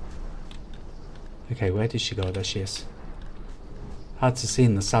 Okay, where did she go? There she is. Hard to see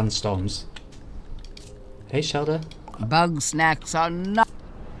in the sandstorms. Hey, Shelda. BugSnax are not.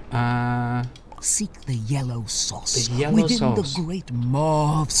 Seek the yellow sauce within the great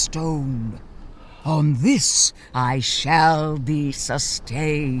maw of stone. On this I shall be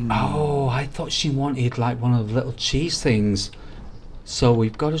sustained. Oh, I thought she wanted like one of the little cheese things. So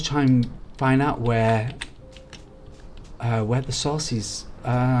we've got to try and find out where the sauce is.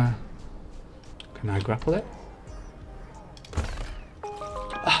 Can I grapple it?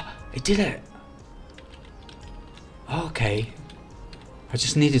 Ah, it did it. Okay. I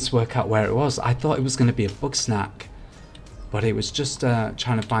just needed to work out where it was. I thought it was going to be a BugSnax. But it was just trying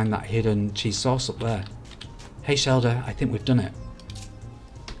to find that hidden cheese sauce up there. Hey Shelda, I think we've done it.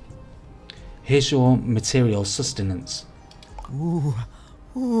 Here's your material sustenance.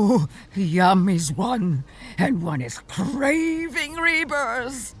 Ooh, yum is one, and one is craving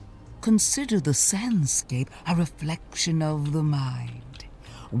rebirth. Consider the sandscape a reflection of the mind.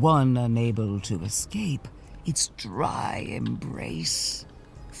 One unable to escape its dry embrace.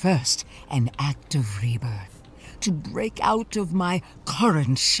 First, an act of rebirth. To break out of my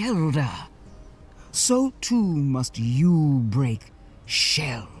current Shelda. So too must you break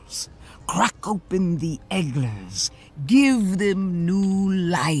shells, crack open the egglers, give them new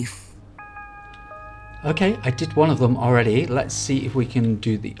life. Okay, I did one of them already. Let's see if we can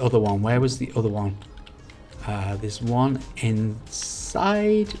do the other one. Where was the other one? There's one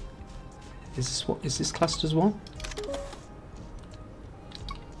inside. Is this classed as one?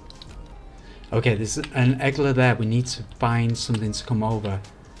 Okay, there's an eggler there. We need to find something to come over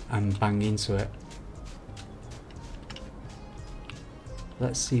and bang into it.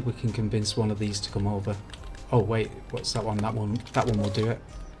 Let's see if we can convince one of these to come over. Oh wait, what's that one? That one will do it.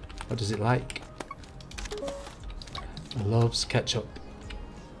 What does it like? It loves ketchup.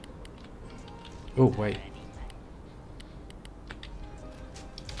 Oh wait.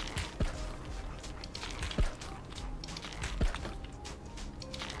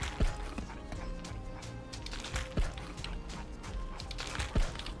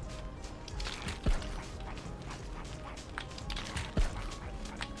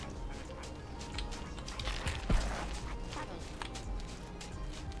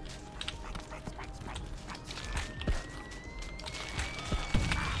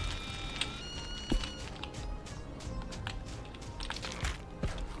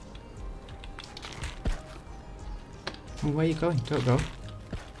 Oh, where are you going? Don't go.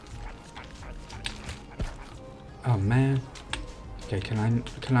 Oh man. Okay,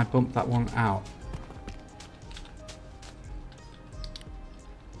 can I bump that one out?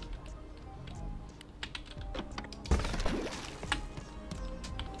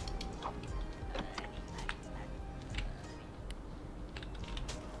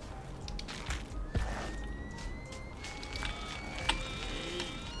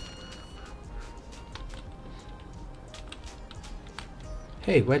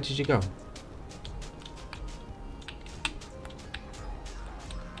 Hey, where did you go?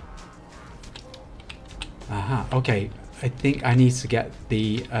 Aha, okay. I think I need to get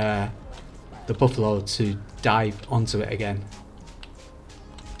the buffalo to dive onto it again.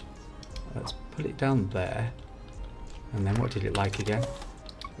 Let's put it down there. And then what did it like again?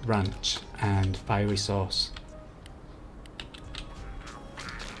 Ranch and fiery sauce.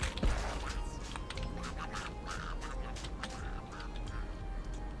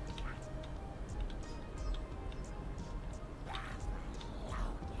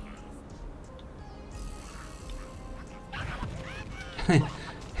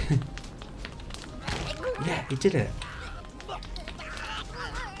 Yeah, he did it.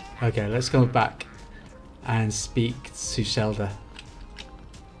 Okay, let's go back and speak to Shelda.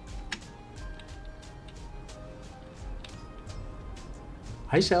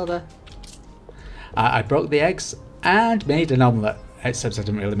 Hi, Shelda. I broke the eggs and made an omelette. Except I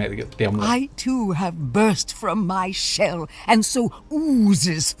didn't really make the omelette. I too have burst from my shell, and so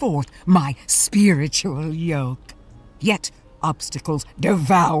oozes forth my spiritual yoke. Yet obstacles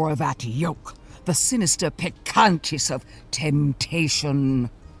devour that yoke, the sinister picantis of temptation.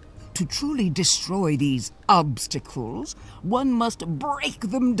 To truly destroy these obstacles, one must break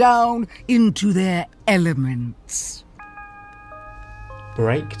them down into their elements.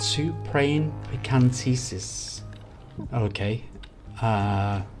 Break two praying picantises. Okay.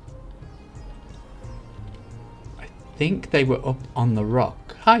 I think they were up on the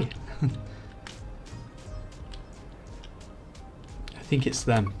rock. Hi! I think it's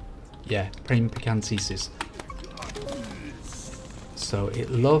them. Yeah, praying picantises. So it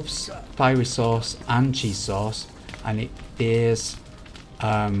loves fiery sauce and cheese sauce, and it fears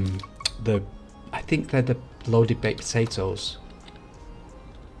I think they're the loaded baked potatoes.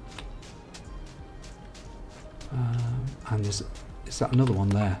 And is that another one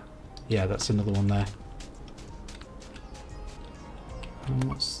there? Yeah, that's another one there.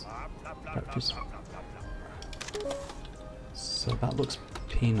 What's breakfast? So that looks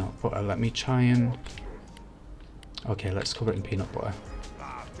peanut butter. Let me try and... Okay, let's cover it in peanut butter.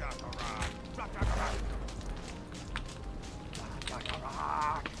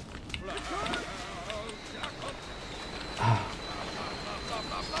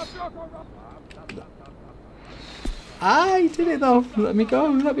 Ah, you did it though. Let me go,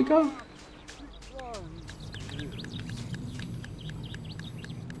 let me go.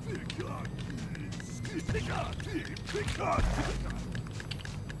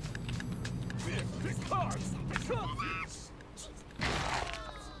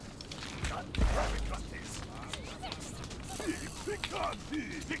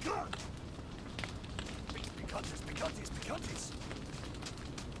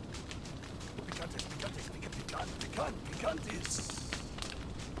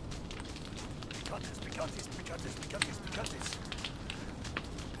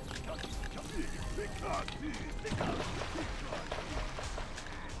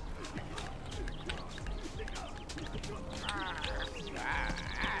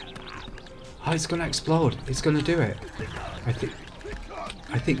 Oh, it's gonna explode. It's gonna do it. I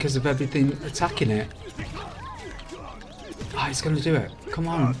think because of everything attacking it. Oh, it's gonna do it. Come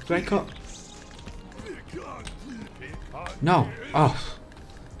on, break up. No. Oh.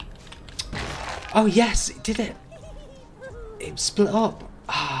 Oh yes, it did it. It split up.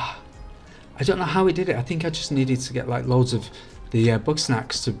 Ah, I don't know how it did it. I think I just needed to get like loads of the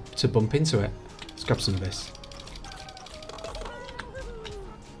BugSnax to bump into it. Let's grab some of this.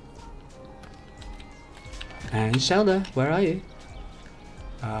 And Shelda, where are you?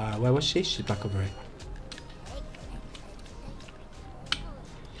 Where was she? She's back over here.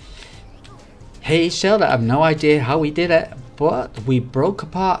 Hey Shelda, I have no idea how we did it, but we broke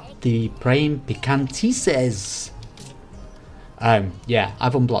apart the praying picantises. Yeah,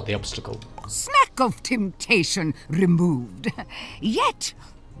 I've unblocked the obstacle. Snack of temptation removed. Yet,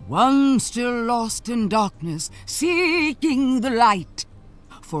 one still lost in darkness, seeking the light.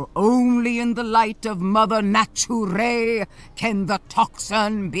 For only in the light of Mother Nature can the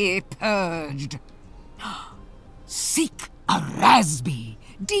toxin be purged. Seek a raspy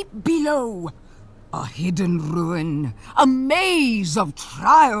deep below. A hidden ruin, a maze of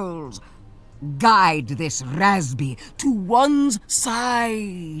trials. Guide this raspy to one's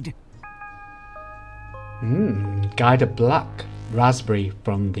side. Guide a black raspberry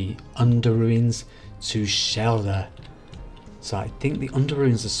from the under ruins to Shelda. So I think the under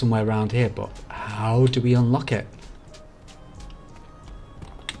ruins are somewhere around here, but how do we unlock it?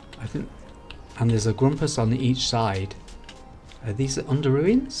 I think, and there's a grumpus on each side. Are these the under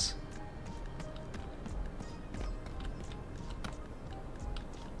ruins?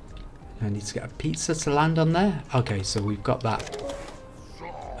 I need to get a pizza to land on there. Okay, so we've got that.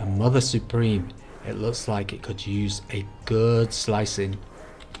 A Mother Supreme. It looks like it could use a good slicing.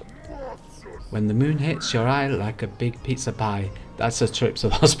 When the moon hits your eye like a big pizza pie. That's a trip to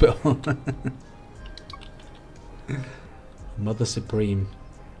the hospital. Mother Supreme.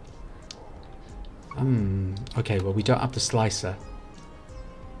 Okay, well we don't have the slicer.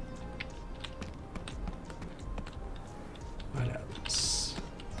 What else?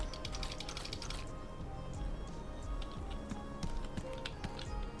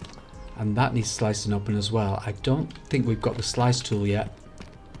 And that needs slicing open as well. I don't think we've got the slice tool yet.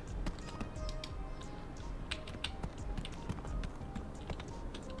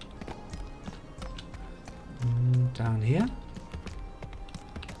 Down here.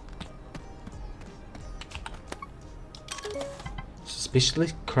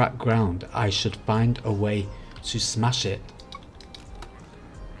 Suspiciously cracked ground. I should find a way to smash it.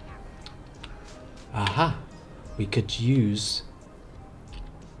 Aha! We could use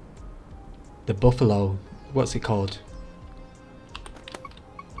the buffalo. What's it called?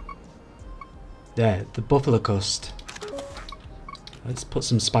 There, the buffalo crust. Let's put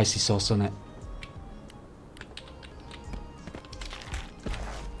some spicy sauce on it.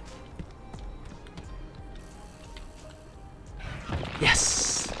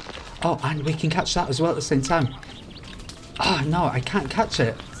 Yes! Oh, and we can catch that as well at the same time. Ah, no, I can't catch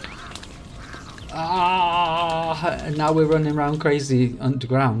it. Ah, and now we're running around crazy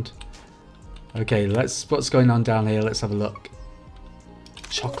underground. Okay, what's going on down here? Let's have a look.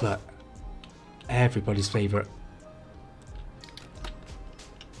 Chocolate. Everybody's favourite.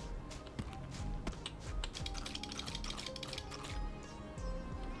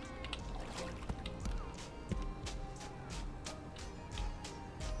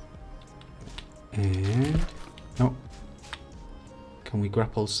 And no. Can we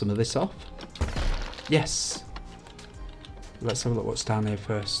grapple some of this off? Yes. Let's have a look what's down here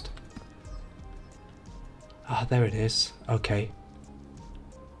first. Ah, there it is. Okay.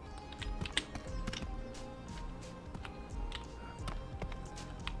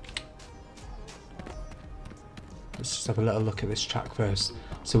 Let's just have a little look at this track first.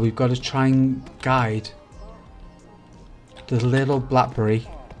 So we've got to try and guide the little blackberry.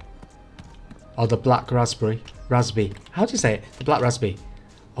 Or the black raspberry. Raspberry. How do you say it? The black raspberry.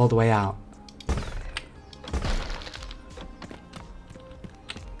 All the way out.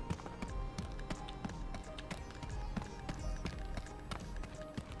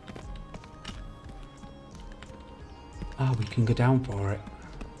 Ah, we can go down for it.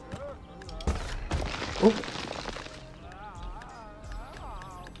 Oh!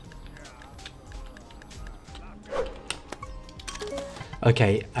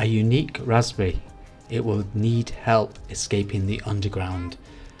 Okay, a unique raspberry. It will need help escaping the underground.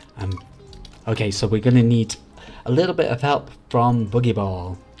 Okay, so we're going to need a little bit of help from Boogie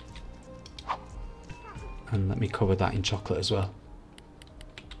Ball. And let me cover that in chocolate as well.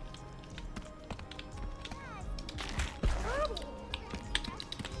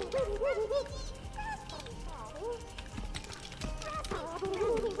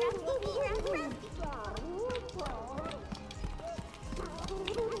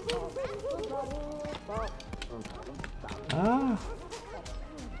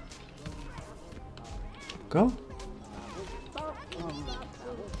 Go.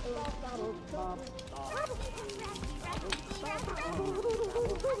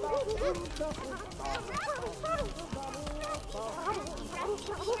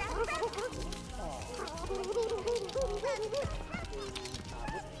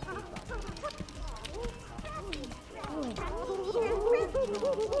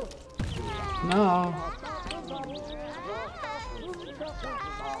 No.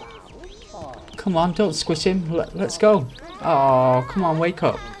 Come on, don't squish him. Let's go. Oh, come on, wake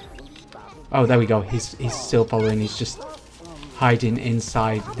up. Oh, there we go. He's still following. He's just hiding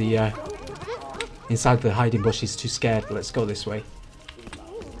inside the hiding bush. He's too scared. Let's go this way.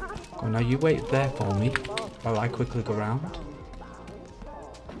 Oh, now you wait there for me while I quickly go round.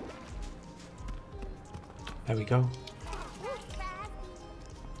 There we go.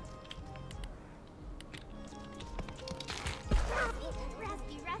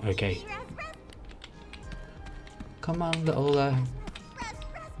 Okay. Come on, little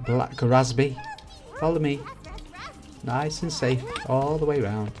black raspy. Follow me. Nice and safe all the way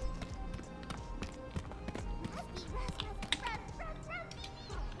round.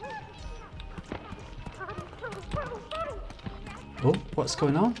 Oh, what's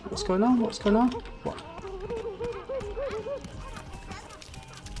going on? What's going on? What's going on? What?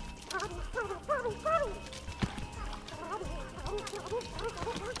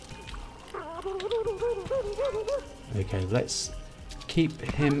 Okay, let's keep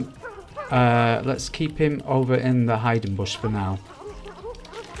him over in the hiding bush for now.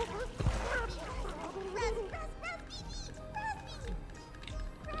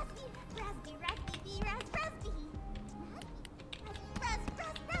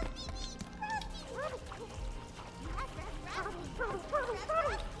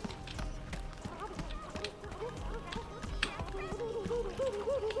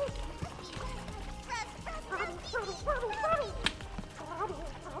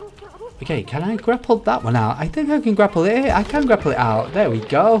 Okay, can I grapple that one out? I think I can grapple it. I can grapple it out. There we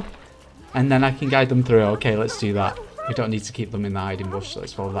go. And then I can guide them through. Okay, let's do that. We don't need to keep them in the hiding bush, so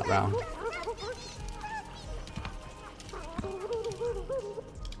let's follow that round.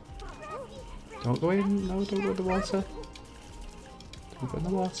 Don't go in. No, don't go in the water. Don't go in the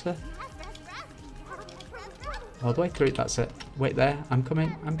water. All the way through. That's it. Wait there. I'm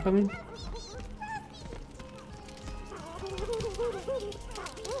coming. I'm coming.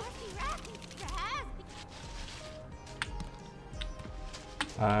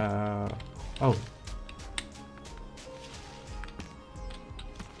 Oh.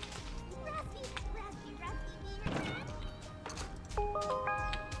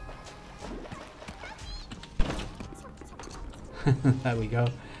 There we go.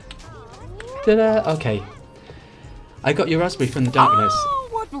 Ta-da! Okay. I got your raspberry from the darkness. Oh,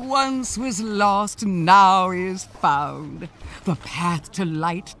 what once was lost now is found. The path to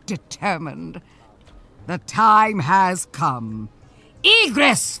light determined. The time has come.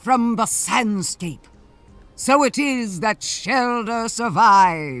 Egress from the sandscape. So it is that Shelda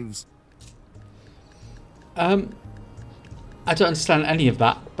survives. I don't understand any of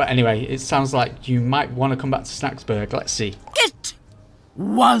that, but anyway, it sounds like you might want to come back to Snaxburg. Let's see. It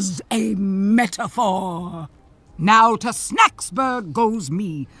was a metaphor. Now to Snaxburg goes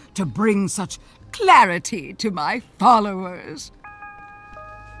me to bring such clarity to my followers.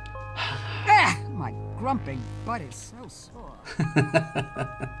 My grumpy butt is so sore.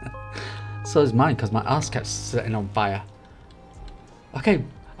 So is mine, because my ass kept setting on fire. Okay,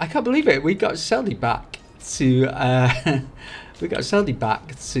 I can't believe it. We got Shelda back to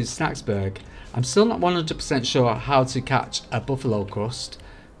Snaxburg. I'm still not 100% sure how to catch a buffalo crust,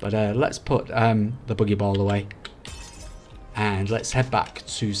 but let's put the boogie ball away and let's head back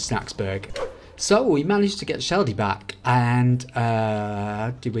to Snaxburg. So we managed to get Shelda back, and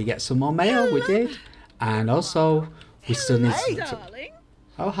did we get some more mail? We did, and also we still need some. Darling.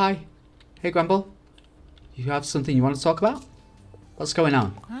 Oh, hi. Hey, Grumble. You have something you want to talk about? What's going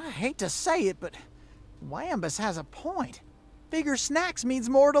on? I hate to say it, but Wambus has a point. Bigger snacks means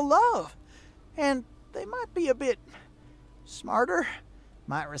more to love. And they might be a bit smarter.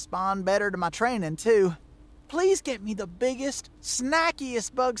 Might respond better to my training, too. Please get me the biggest,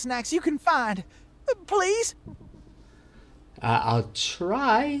 snackiest BugSnax you can find. Please? I'll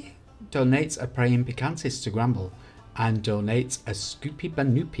try. Donate a praying picantis to Grumble and donate a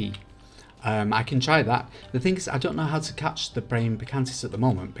Scoopybanoopy. I can try that. The thing is, I don't know how to catch the praying picantis at the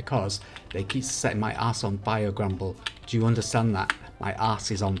moment because they keep setting my ass on fire, Grumble. Do you understand that? My ass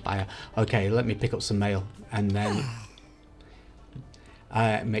is on fire. Okay, let me pick up some mail and then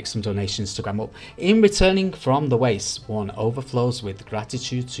make some donations to Grumble. In returning from the waste, one overflows with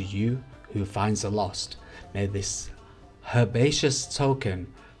gratitude to you who finds the lost. May this herbaceous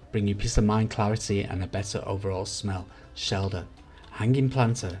token bring you peace of mind, clarity, and a better overall smell. Shelda. Hanging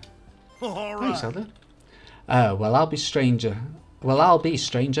planter. All Thanks, right. Shelda. Well, I'll be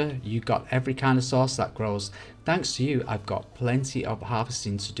stranger. You got every kind of sauce that grows. Thanks to you, I've got plenty of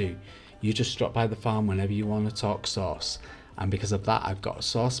harvesting to do. You just drop by the farm whenever you want to talk sauce. And because of that, I've got a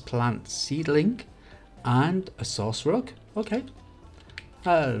sauce plant seedling and a sauce rug. Okay.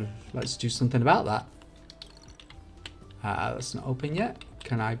 Let's do something about that. That's not open yet.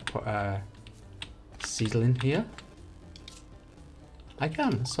 Can I put a seedling here? I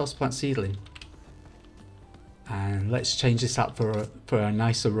can. Sauce plant seedling. And let's change this out for a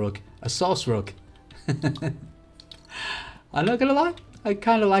nicer rug. A sauce rug. I'm not gonna lie. I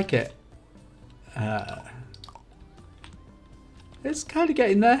kind of like it. It's kind of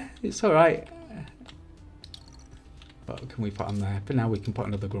getting there. It's alright. But can we put on there? For now we can put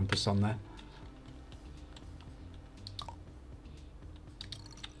another Grumpus on there.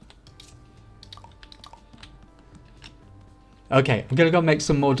 Okay, I'm gonna go make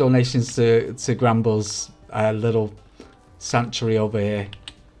some more donations to Gramble's little sanctuary over here.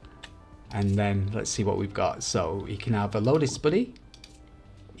 And then let's see what we've got. So you can have a Lotus Buddy.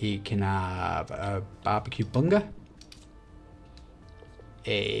 You can have a Barbecue Bunga.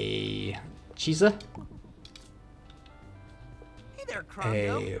 A Cheeser. Hey there,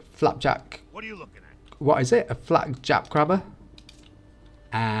 Cromdo. A Flapjack. What are you looking at? What is it? A Flapjack Crabber.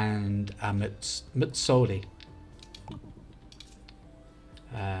 And a Mutsori.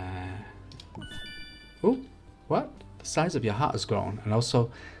 Oh, what? The size of your heart has grown, and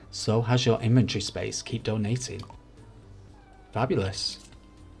also so has your inventory space. Keep donating. Fabulous.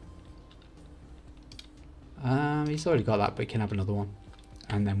 He's already got that, but he can have another one,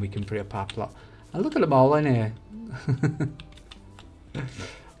 and then we can free up our plot. And look at them all in here.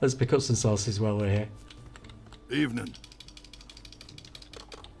 Let's pick up some sauces while we're here. Evening.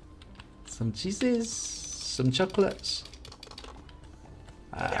 Some cheeses, some chocolates,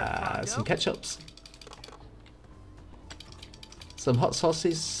 some ketchups, some hot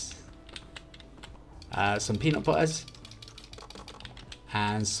sauces, some peanut butters,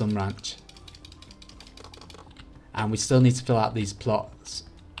 and some ranch. And we still need to fill out these plots.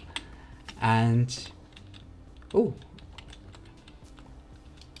 And oh,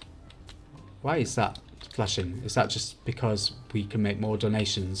 why is that flashing? Is that just because we can make more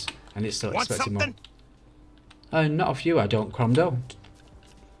donations and it's still expecting more? Not a few, I don't, Cromdo.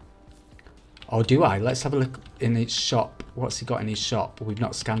 Or do I? Let's have a look in his shop. What's he got in his shop? We've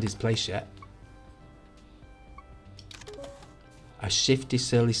not scanned his place yet. A shifty,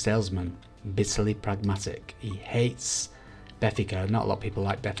 surly salesman. Bitterly pragmatic. He hates Bethica. Not a lot of people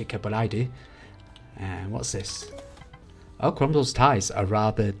like Bethica, but I do. And what's this? Oh, Cromdo's ties. A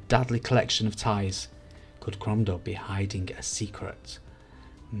rather deadly collection of ties. Could Cromdo be hiding a secret?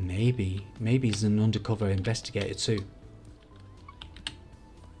 Maybe he's an undercover investigator too.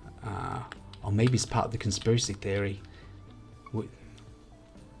 Or maybe he's part of the conspiracy theory.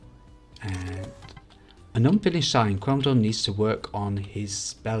 And an unfinished sign. Cromdo needs to work on his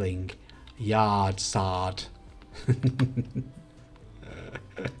spelling. Yard sard.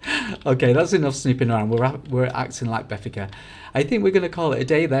 Okay, that's enough snooping around. We're acting like Bethica. I think we're going to call it a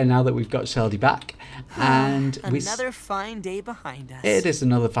day there now that we've got Shelda back. And another fine day behind us. It is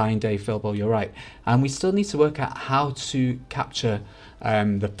another fine day, Philbo, you're right. And we still need to work out how to capture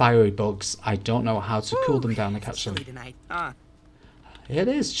the fiery bugs. I don't know how to cool them down and catch them. Tonight. It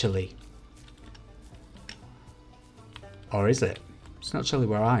is chilly. Or is it? It's not chilly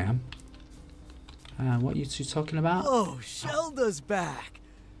where I am. What are you two talking about? Oh, Shelda's back.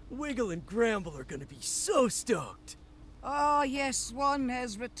 Wiggle and Gramble are gonna be so stoked. Ah, yes, one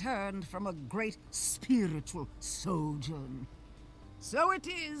has returned from a great spiritual sojourn. So it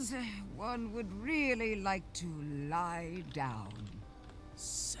is, one would really like to lie down.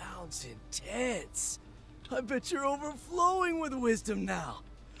 Sounds intense. I bet you're overflowing with wisdom now.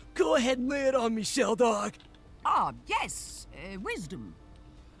 Go ahead and lay it on me, Sheldog. Ah, yes, wisdom.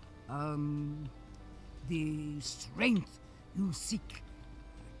 The strength you seek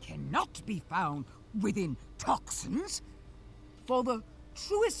cannot be found within toxins. For the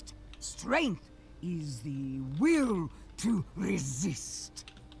truest strength is the will to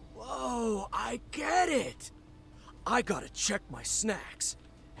resist. Whoa, I get it. I gotta check my snacks,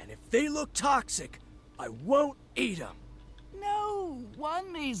 and if they look toxic, I won't eat them. No,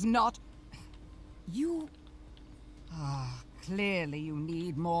 one is not. You... clearly you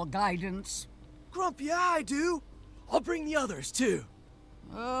need more guidance. Grumpy, I do. I'll bring the others, too.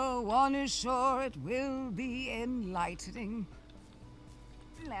 Oh, one is sure it will be enlightening.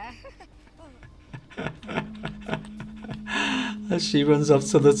 As she runs off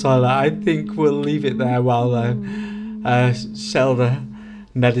to the toilet. I think we'll leave it there while Shelda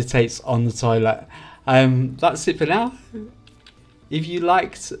meditates on the toilet. That's it for now. If you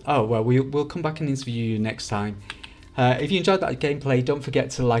liked... Oh, well, we'll come back and interview you next time. If you enjoyed that gameplay, don't forget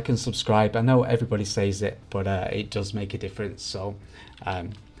to like and subscribe. I know everybody says it, but it does make a difference. So,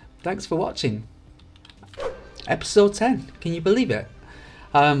 thanks for watching. Episode 10. Can you believe it?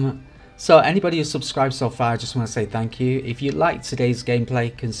 So anybody who's subscribed so far, I just want to say thank you. If you liked today's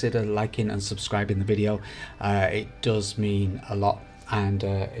gameplay, consider liking and subscribing the video. It does mean a lot, and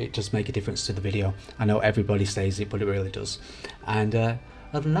it does make a difference to the video. I know everybody says it, but it really does. And other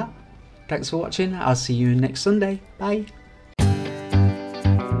than that, thanks for watching. I'll see you next Sunday. Bye.